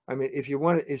 I mean, if you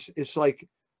want to, it's like,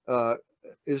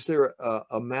 is there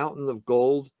a mountain of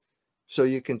gold? So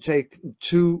you can take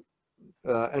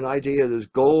an idea that's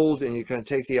gold, and you can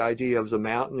take the idea of the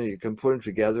mountain and you can put them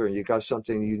together, and you got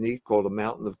something unique called a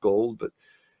mountain of gold. But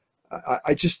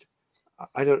I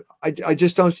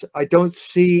don't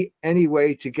see any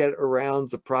way to get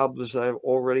around the problems that I've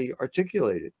already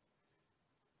articulated.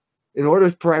 In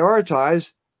order to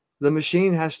prioritize, the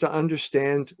machine has to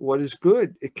understand what is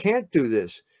good. It can't do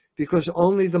this because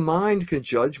only the mind can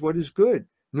judge what is good.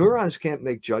 Neurons can't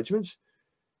make judgments.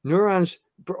 Neurons,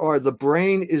 or the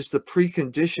brain, is the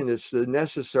precondition. It's the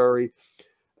necessary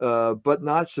but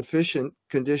not sufficient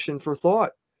condition for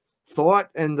thought. Thought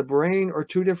and the brain are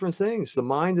two different things. The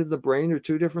mind and the brain are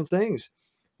two different things.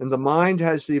 And the mind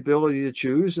has the ability to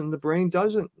choose and the brain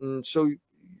doesn't. And so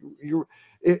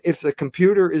if the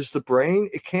computer is the brain,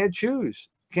 it can't choose.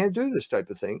 It can't do this type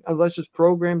of thing unless it's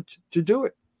programmed to do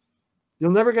it.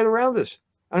 You'll never get around this.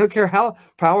 I don't care how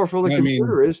powerful the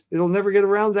computer is, it'll never get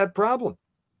around that problem.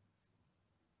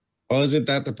 Well, isn't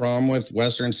that the problem with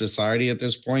Western society at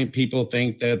this point? People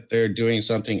think that they're doing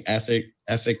something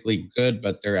ethically good,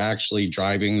 but they're actually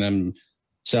driving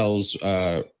themselves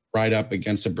right up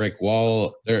against a brick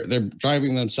wall. They're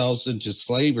driving themselves into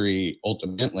slavery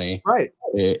ultimately. Right.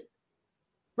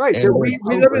 Right. We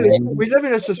live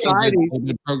in a society. They've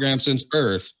been programmed since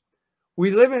birth.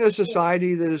 We live in a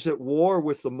society that is at war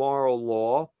with the moral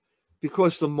law,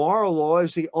 because the moral law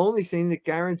is the only thing that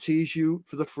guarantees you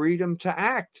for the freedom to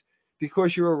act,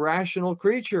 because you're a rational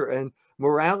creature and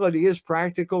morality is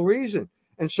practical reason.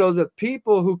 And so the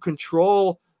people who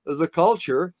control the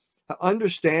culture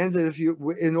understand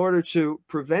that in order to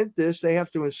prevent this, they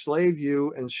have to enslave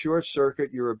you and short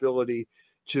circuit your ability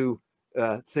to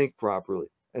think properly.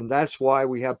 And that's why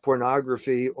we have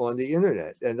pornography on the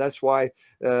internet. And that's why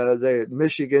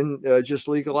Michigan just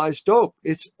legalized dope.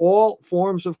 It's all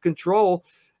forms of control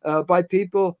by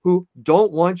people who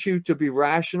don't want you to be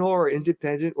rational or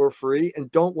independent or free,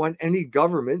 and don't want any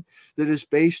government that is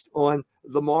based on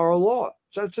the moral law.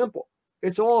 It's that simple.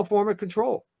 It's all a form of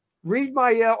control. Read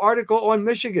my article on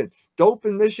Michigan, dope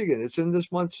in Michigan. It's in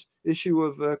this month's issue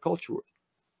of Culture World.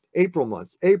 April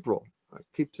month, April. I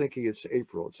keep thinking it's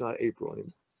April. It's not April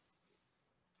anymore.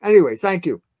 Anyway, thank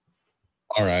you.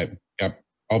 All right. Yep.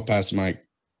 I'll pass the mic.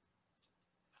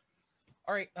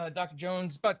 All right, Dr.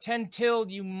 Jones, about 10 till.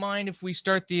 Do you mind if we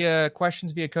start the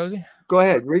questions via Cozy? Go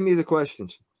ahead. Read me the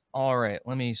questions. All right.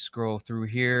 Let me scroll through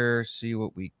here, see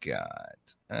what we got.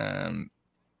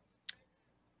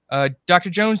 Dr.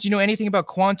 Jones, do you know anything about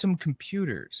quantum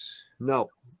computers? No.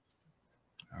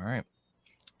 All right.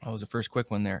 That was the first quick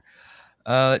one there.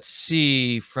 Let's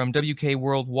see. From WK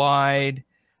Worldwide.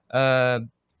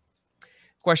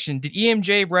 Question. Did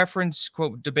EMJ reference,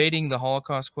 quote, Debating the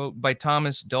Holocaust, quote, by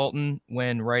Thomas Dalton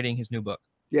when writing his new book?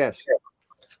 Yes.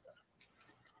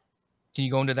 Can you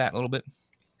go into that a little bit?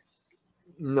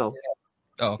 No.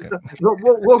 Oh, okay.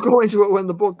 We'll go into it when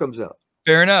the book comes out.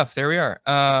 Fair enough. There we are.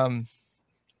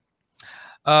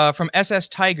 From SS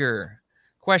Tiger.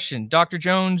 Question. Dr.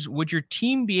 Jones, would your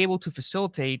team be able to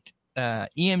facilitate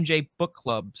EMJ book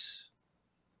clubs?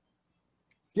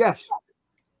 Yes.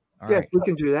 All yes, right. we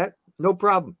can do that. No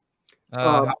problem.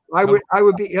 I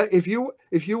would be, if you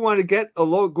want to get a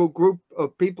local group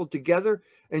of people together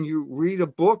and you read a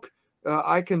book,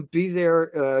 I can be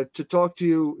there to talk to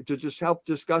you, to just help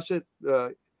discuss it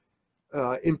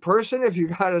in person if you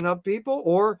got enough people,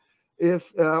 or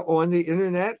if on the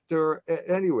internet, or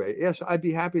anyway. Yes, I'd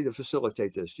be happy to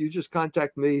facilitate this. You just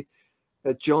contact me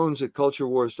at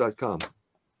jones@culturewars.com.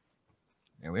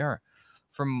 There we are.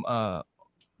 From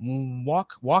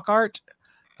Walk Art.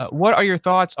 What are your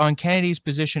thoughts on Kennedy's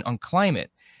position on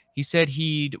climate? He said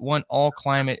he'd want all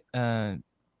climate denies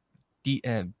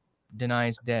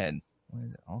dead. What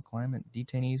is it? All climate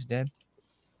detainees dead?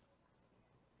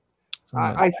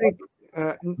 I think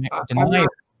deniers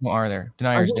are there.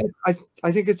 Deniers dead.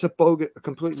 I think it's a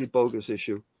completely bogus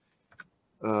issue.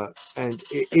 And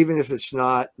even if it's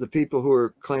not, the people who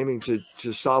are claiming to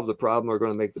solve the problem are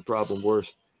going to make the problem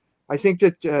worse. I think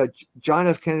that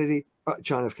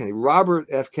Robert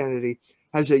F. Kennedy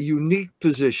has a unique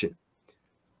position.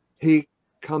 He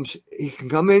can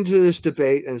come into this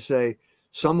debate and say,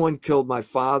 someone killed my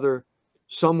father,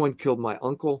 someone killed my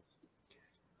uncle.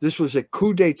 This was a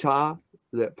coup d'etat,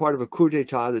 part of a coup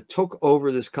d'etat that took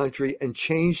over this country and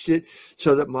changed it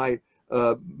so that my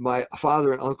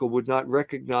father and uncle would not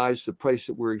recognize the place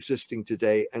that we're existing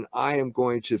today. And I am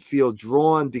going to feel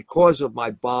drawn, because of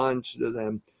my bonds to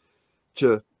them,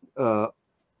 to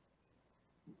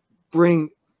bring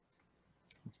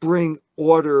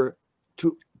order,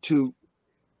 to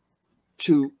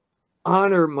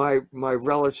honor my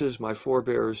relatives, my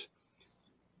forebears,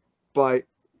 by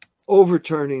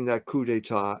overturning that coup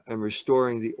d'etat and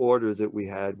restoring the order that we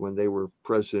had when they were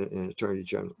president and attorney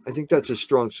general. I think that's a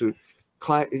strong suit.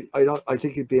 I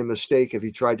think it'd be a mistake if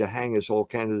he tried to hang his whole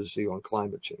candidacy on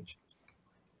climate change.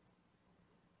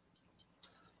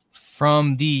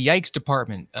 From the Yikes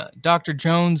Department, Dr.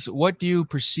 Jones, what do you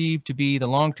perceive to be the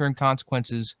long-term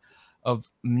consequences of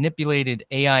manipulated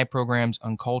AI programs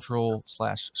on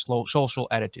cultural/social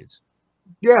attitudes?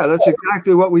 Yeah, that's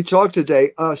exactly what we talked today.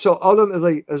 So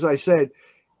ultimately, as I said,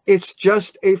 it's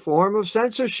just a form of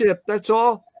censorship. That's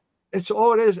all. It's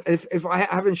all it is. If I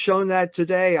haven't shown that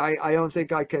today, I don't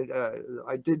think I can.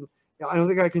 I don't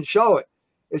think I can show it.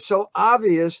 It's so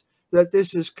obvious that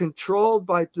this is controlled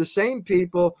by the same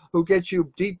people who get you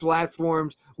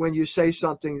deplatformed when you say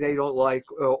something they don't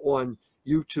like on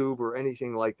YouTube or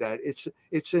anything like that. It's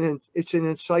an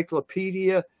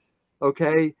encyclopedia,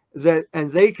 okay?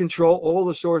 And they control all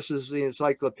the sources of the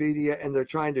encyclopedia, and they're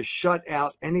trying to shut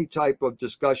out any type of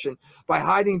discussion by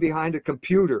hiding behind a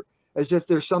computer, as if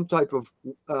there's some type of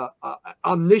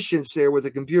omniscience there with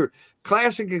a computer.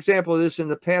 Classic example of this in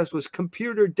the past was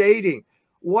computer dating.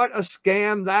 What a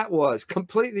scam that was.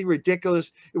 Completely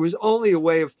ridiculous. It was only a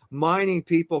way of mining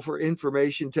people for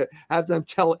information, to have them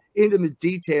tell intimate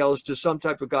details to some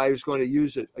type of guy who's going to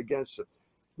use it against them.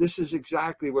 This is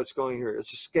exactly what's going here.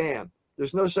 It's a scam.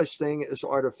 There's no such thing as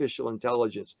artificial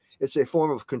intelligence. It's a form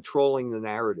of controlling the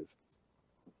narrative.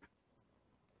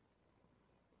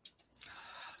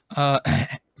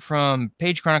 From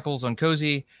Page Chronicles on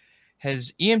Cozy,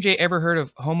 Has EMJ ever heard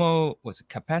of Homo? What's it?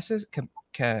 Capacis?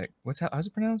 How's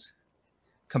it pronounced?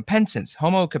 Compensans.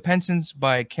 Homo compensans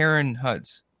by Karen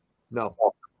Huds. No.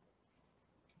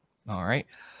 All right.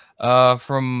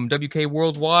 From WK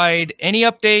Worldwide, any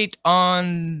update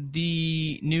on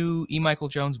the new E. Michael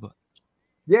Jones book?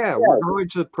 Yeah, we're going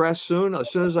to the press soon.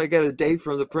 As soon as I get a date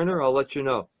from the printer, I'll let you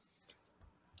know.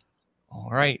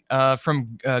 All right.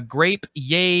 From Grape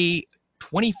Yay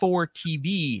 24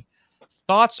 TV,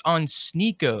 thoughts on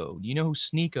Sneeko? Do you know who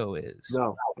Sneeko is?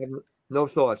 No, no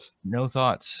thoughts. No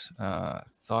thoughts.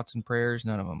 Thoughts and prayers,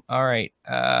 none of them. All right.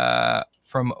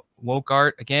 From Woke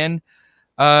Art again.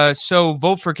 So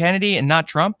vote for Kennedy and not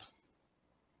Trump?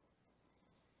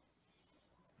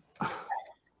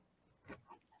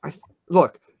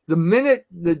 Look,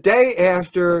 the day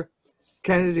after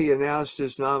Kennedy announced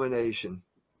his nomination,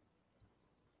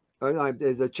 not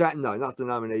the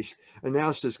nomination,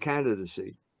 announced his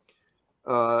candidacy,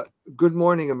 Good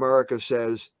Morning America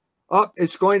says,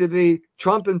 it's going to be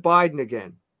Trump and Biden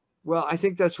again. Well, I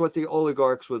think that's what the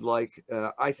oligarchs would like.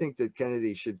 I think that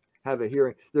Kennedy should have a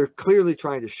hearing. They're clearly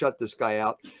trying to shut this guy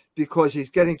out because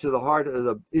he's getting to the heart of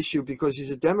the issue because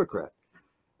he's a Democrat.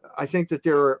 I think that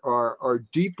there are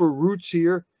deeper roots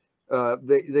here.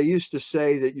 They used to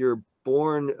say that you're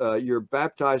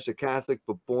baptized a Catholic,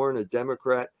 but born a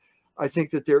Democrat. I think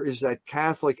that there is that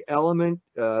Catholic element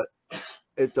at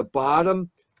the bottom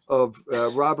of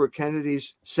Robert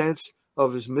Kennedy's sense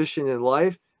of his mission in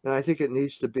life. And I think it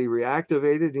needs to be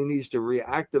reactivated. He needs to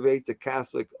reactivate the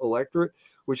Catholic electorate,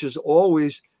 which is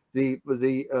always the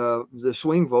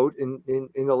swing vote in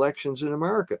elections in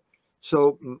America.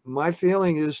 So my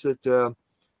feeling is that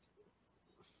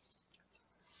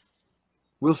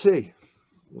we'll see.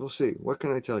 We'll see. What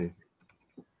can I tell you?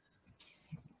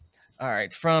 All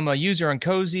right. From a user on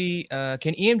Cozy,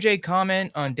 can EMJ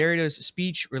comment on Derrida's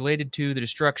speech related to the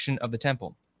destruction of the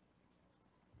temple?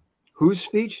 Whose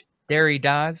speech?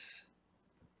 Derrida's.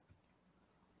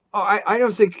 Oh, I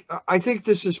don't think. I think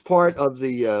this is part of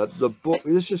the book.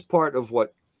 This is part of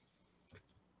what.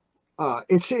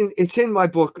 It's in my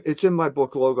book. It's in my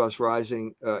book Logos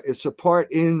Rising. It's a part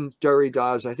in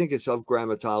Derrida's. I think it's of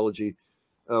grammatology,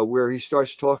 where he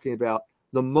starts talking about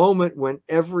the moment when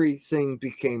everything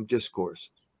became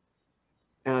discourse.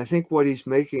 And I think what he's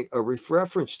making a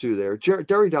reference to there.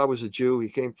 Derrida was a Jew. He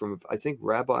came from, I think,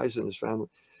 rabbis in his family.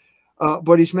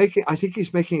 But I think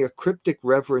he's making a cryptic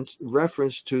reference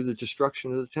to the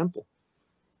destruction of the temple.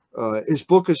 His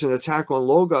book is an attack on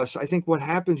Logos. I think what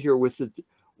happened here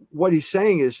what he's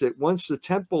saying is that once the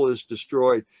temple is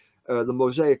destroyed, the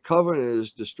Mosaic covenant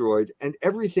is destroyed, and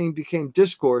everything became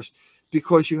discourse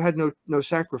because you had no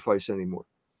sacrifice anymore.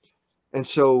 And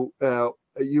so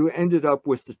you ended up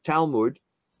with the Talmud,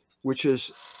 which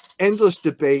is endless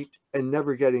debate and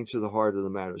never getting to the heart of the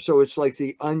matter. So it's like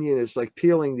the onion. It's like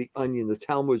peeling the onion. The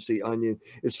Talmud's the onion.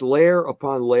 It's layer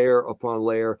upon layer upon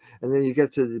layer. And then you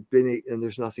get to the beginning and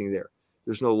there's nothing there.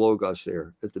 There's no Logos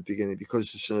there at the beginning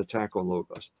because it's an attack on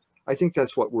Logos. I think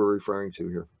that's what we're referring to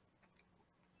here.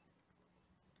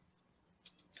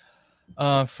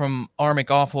 From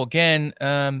Armic Awful again.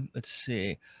 Let's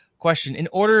see. Question. In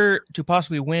order to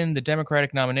possibly win the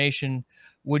Democratic nomination,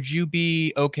 would you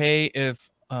be okay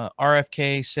if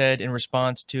RFK said in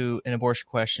response to an abortion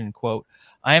question, quote,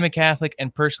 I am a Catholic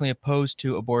and personally opposed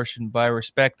to abortion, but I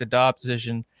respect the Dobbs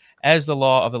decision as the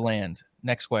law of the land.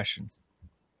 Next question.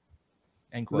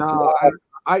 End quote. No,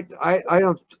 I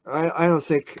don't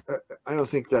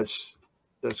think that's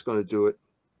going to do it.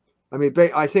 I mean,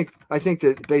 I think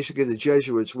that basically the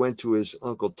Jesuits went to his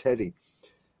Uncle Teddy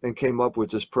and came up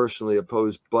with this personally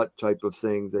opposed but type of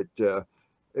thing that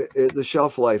the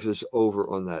shelf life is over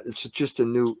on that. It's just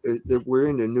we're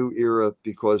in a new era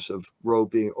because of Roe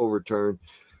being overturned.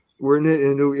 We're in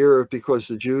a new era because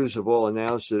the Jews have all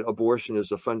announced that abortion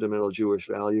is a fundamental Jewish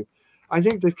value. I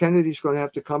think that Kennedy's going to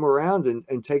have to come around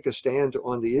and take a stand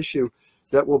on the issue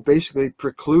that will basically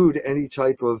preclude any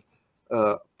type of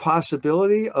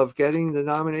possibility of getting the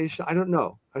nomination. I don't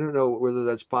know whether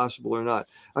that's possible or not.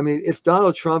 I mean, if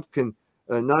Donald Trump can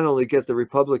not only get the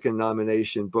Republican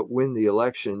nomination, but win the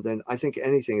election, then I think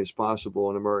anything is possible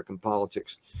in American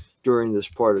politics during this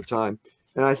part of time.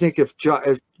 And I think if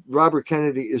Robert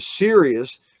Kennedy is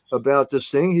serious about this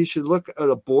thing, he should look at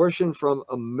abortion from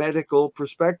a medical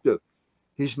perspective.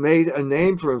 He's made a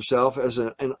name for himself as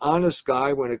an honest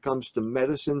guy when it comes to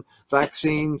medicine,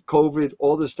 vaccine, COVID,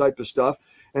 all this type of stuff.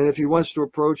 And if he wants to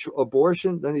approach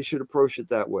abortion, then he should approach it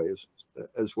that way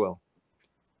as well.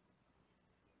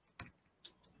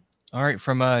 All right.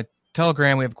 From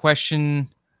Telegram, we have a question.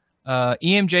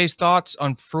 EMJ's thoughts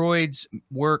on Freud's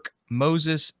work,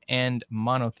 Moses and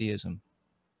monotheism.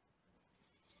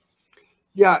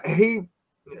 Yeah, he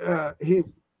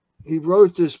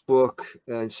wrote this book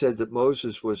and said that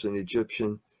Moses was an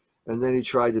Egyptian, and then he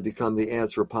tried to become the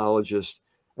anthropologist.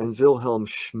 And Wilhelm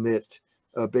Schmidt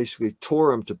basically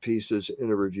tore him to pieces in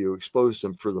a review, exposed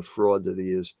him for the fraud that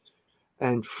he is.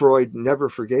 And Freud never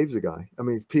forgave the guy. I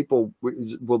mean, people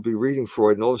will be reading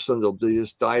Freud, and all of a sudden there'll be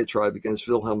this diatribe against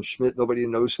Wilhelm Schmidt. Nobody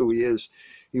knows who he is.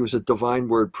 He was a divine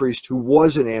word priest who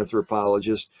was an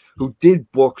anthropologist, who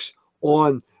did books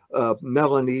on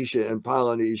Melanesia and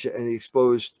Polynesia, and he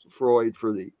exposed Freud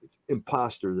for the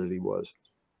imposter that he was.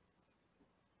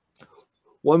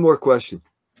 One more question.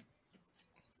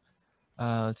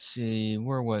 Let's see,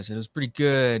 where was it? It was pretty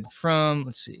good. From,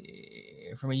 let's see,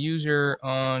 from a user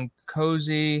on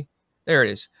Cozy. There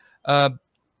it is.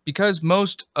 Because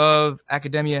most of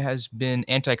academia has been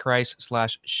antichrist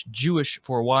 / Jewish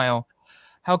for a while,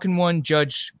 how can one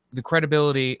judge the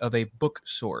credibility of a book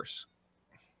source?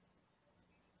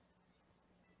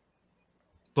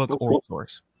 Book or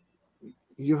source?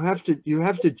 You have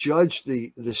to judge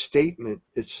the statement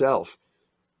itself.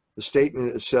 The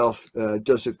statement itself,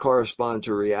 does it correspond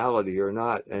to reality or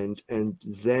not? And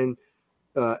then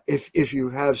if you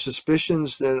have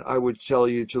suspicions, then I would tell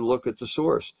you to look at the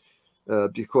source,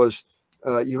 because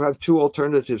you have two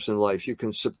alternatives in life. You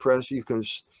can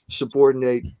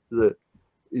subordinate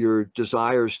your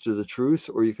desires to the truth,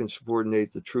 or you can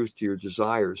subordinate the truth to your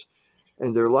desires.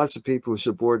 And there are lots of people who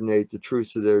subordinate the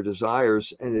truth to their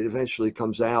desires, and it eventually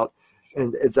comes out.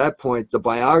 And at that point, the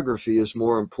biography is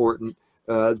more important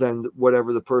than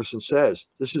whatever the person says.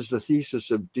 This is the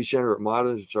thesis of Degenerate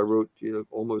Moderns, which I wrote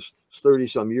almost 30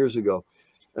 some years ago,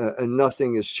 and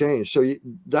nothing has changed. So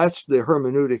that's the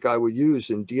hermeneutic I would use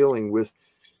in dealing with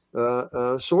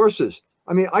sources.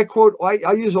 I mean, I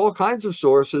use all kinds of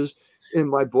sources in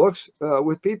my books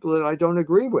with people that I don't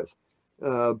agree with.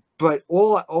 But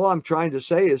all I'm trying to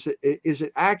say is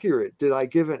it accurate? Did I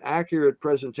give an accurate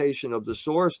presentation of the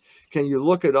source? Can you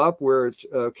look it up where it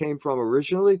came from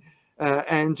originally?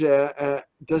 And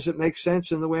does it make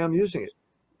sense in the way I'm using it?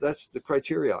 That's the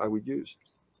criteria I would use.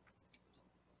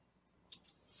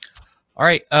 All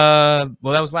right. Well,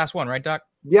 that was the last one, right, Doc?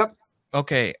 Yep.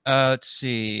 Okay. Let's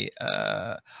see.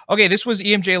 Okay, this was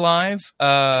EMJ Live.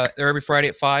 They're every Friday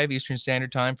at 5 Eastern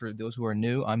Standard Time for those who are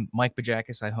new. I'm Mike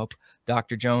Bajakis. I help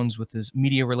Dr. Jones with his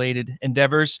media-related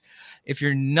endeavors. If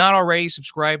you're not already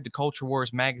subscribed to Culture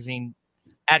Wars magazine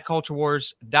at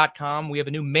culturewars.com, we have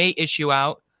a new May issue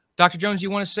out. Dr. Jones, you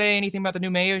want to say anything about the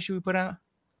new May issue we put out?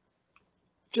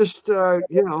 Just,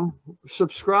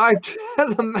 subscribe to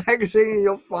the magazine and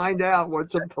you'll find out what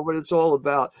it's all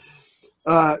about.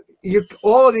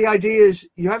 All of the ideas,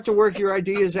 you have to work your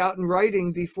ideas out in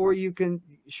writing before you can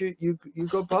you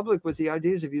go public with the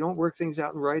ideas. If you don't work things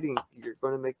out in writing, you're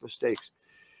going to make mistakes.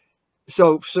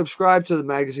 So subscribe to the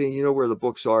magazine. You know where the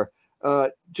books are.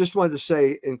 Just wanted to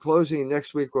say in closing,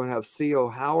 next week we're going to have Theo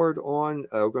Howard on.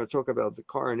 We're going to talk about the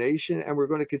coronation, and we're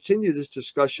going to continue this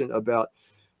discussion about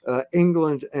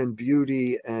England and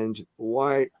beauty and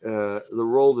why the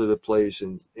role that it plays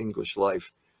in English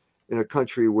life in a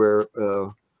country where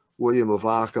William of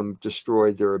Ockham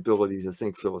destroyed their ability to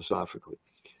think philosophically.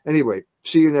 Anyway,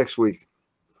 see you next week.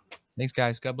 Thanks,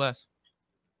 guys. God bless.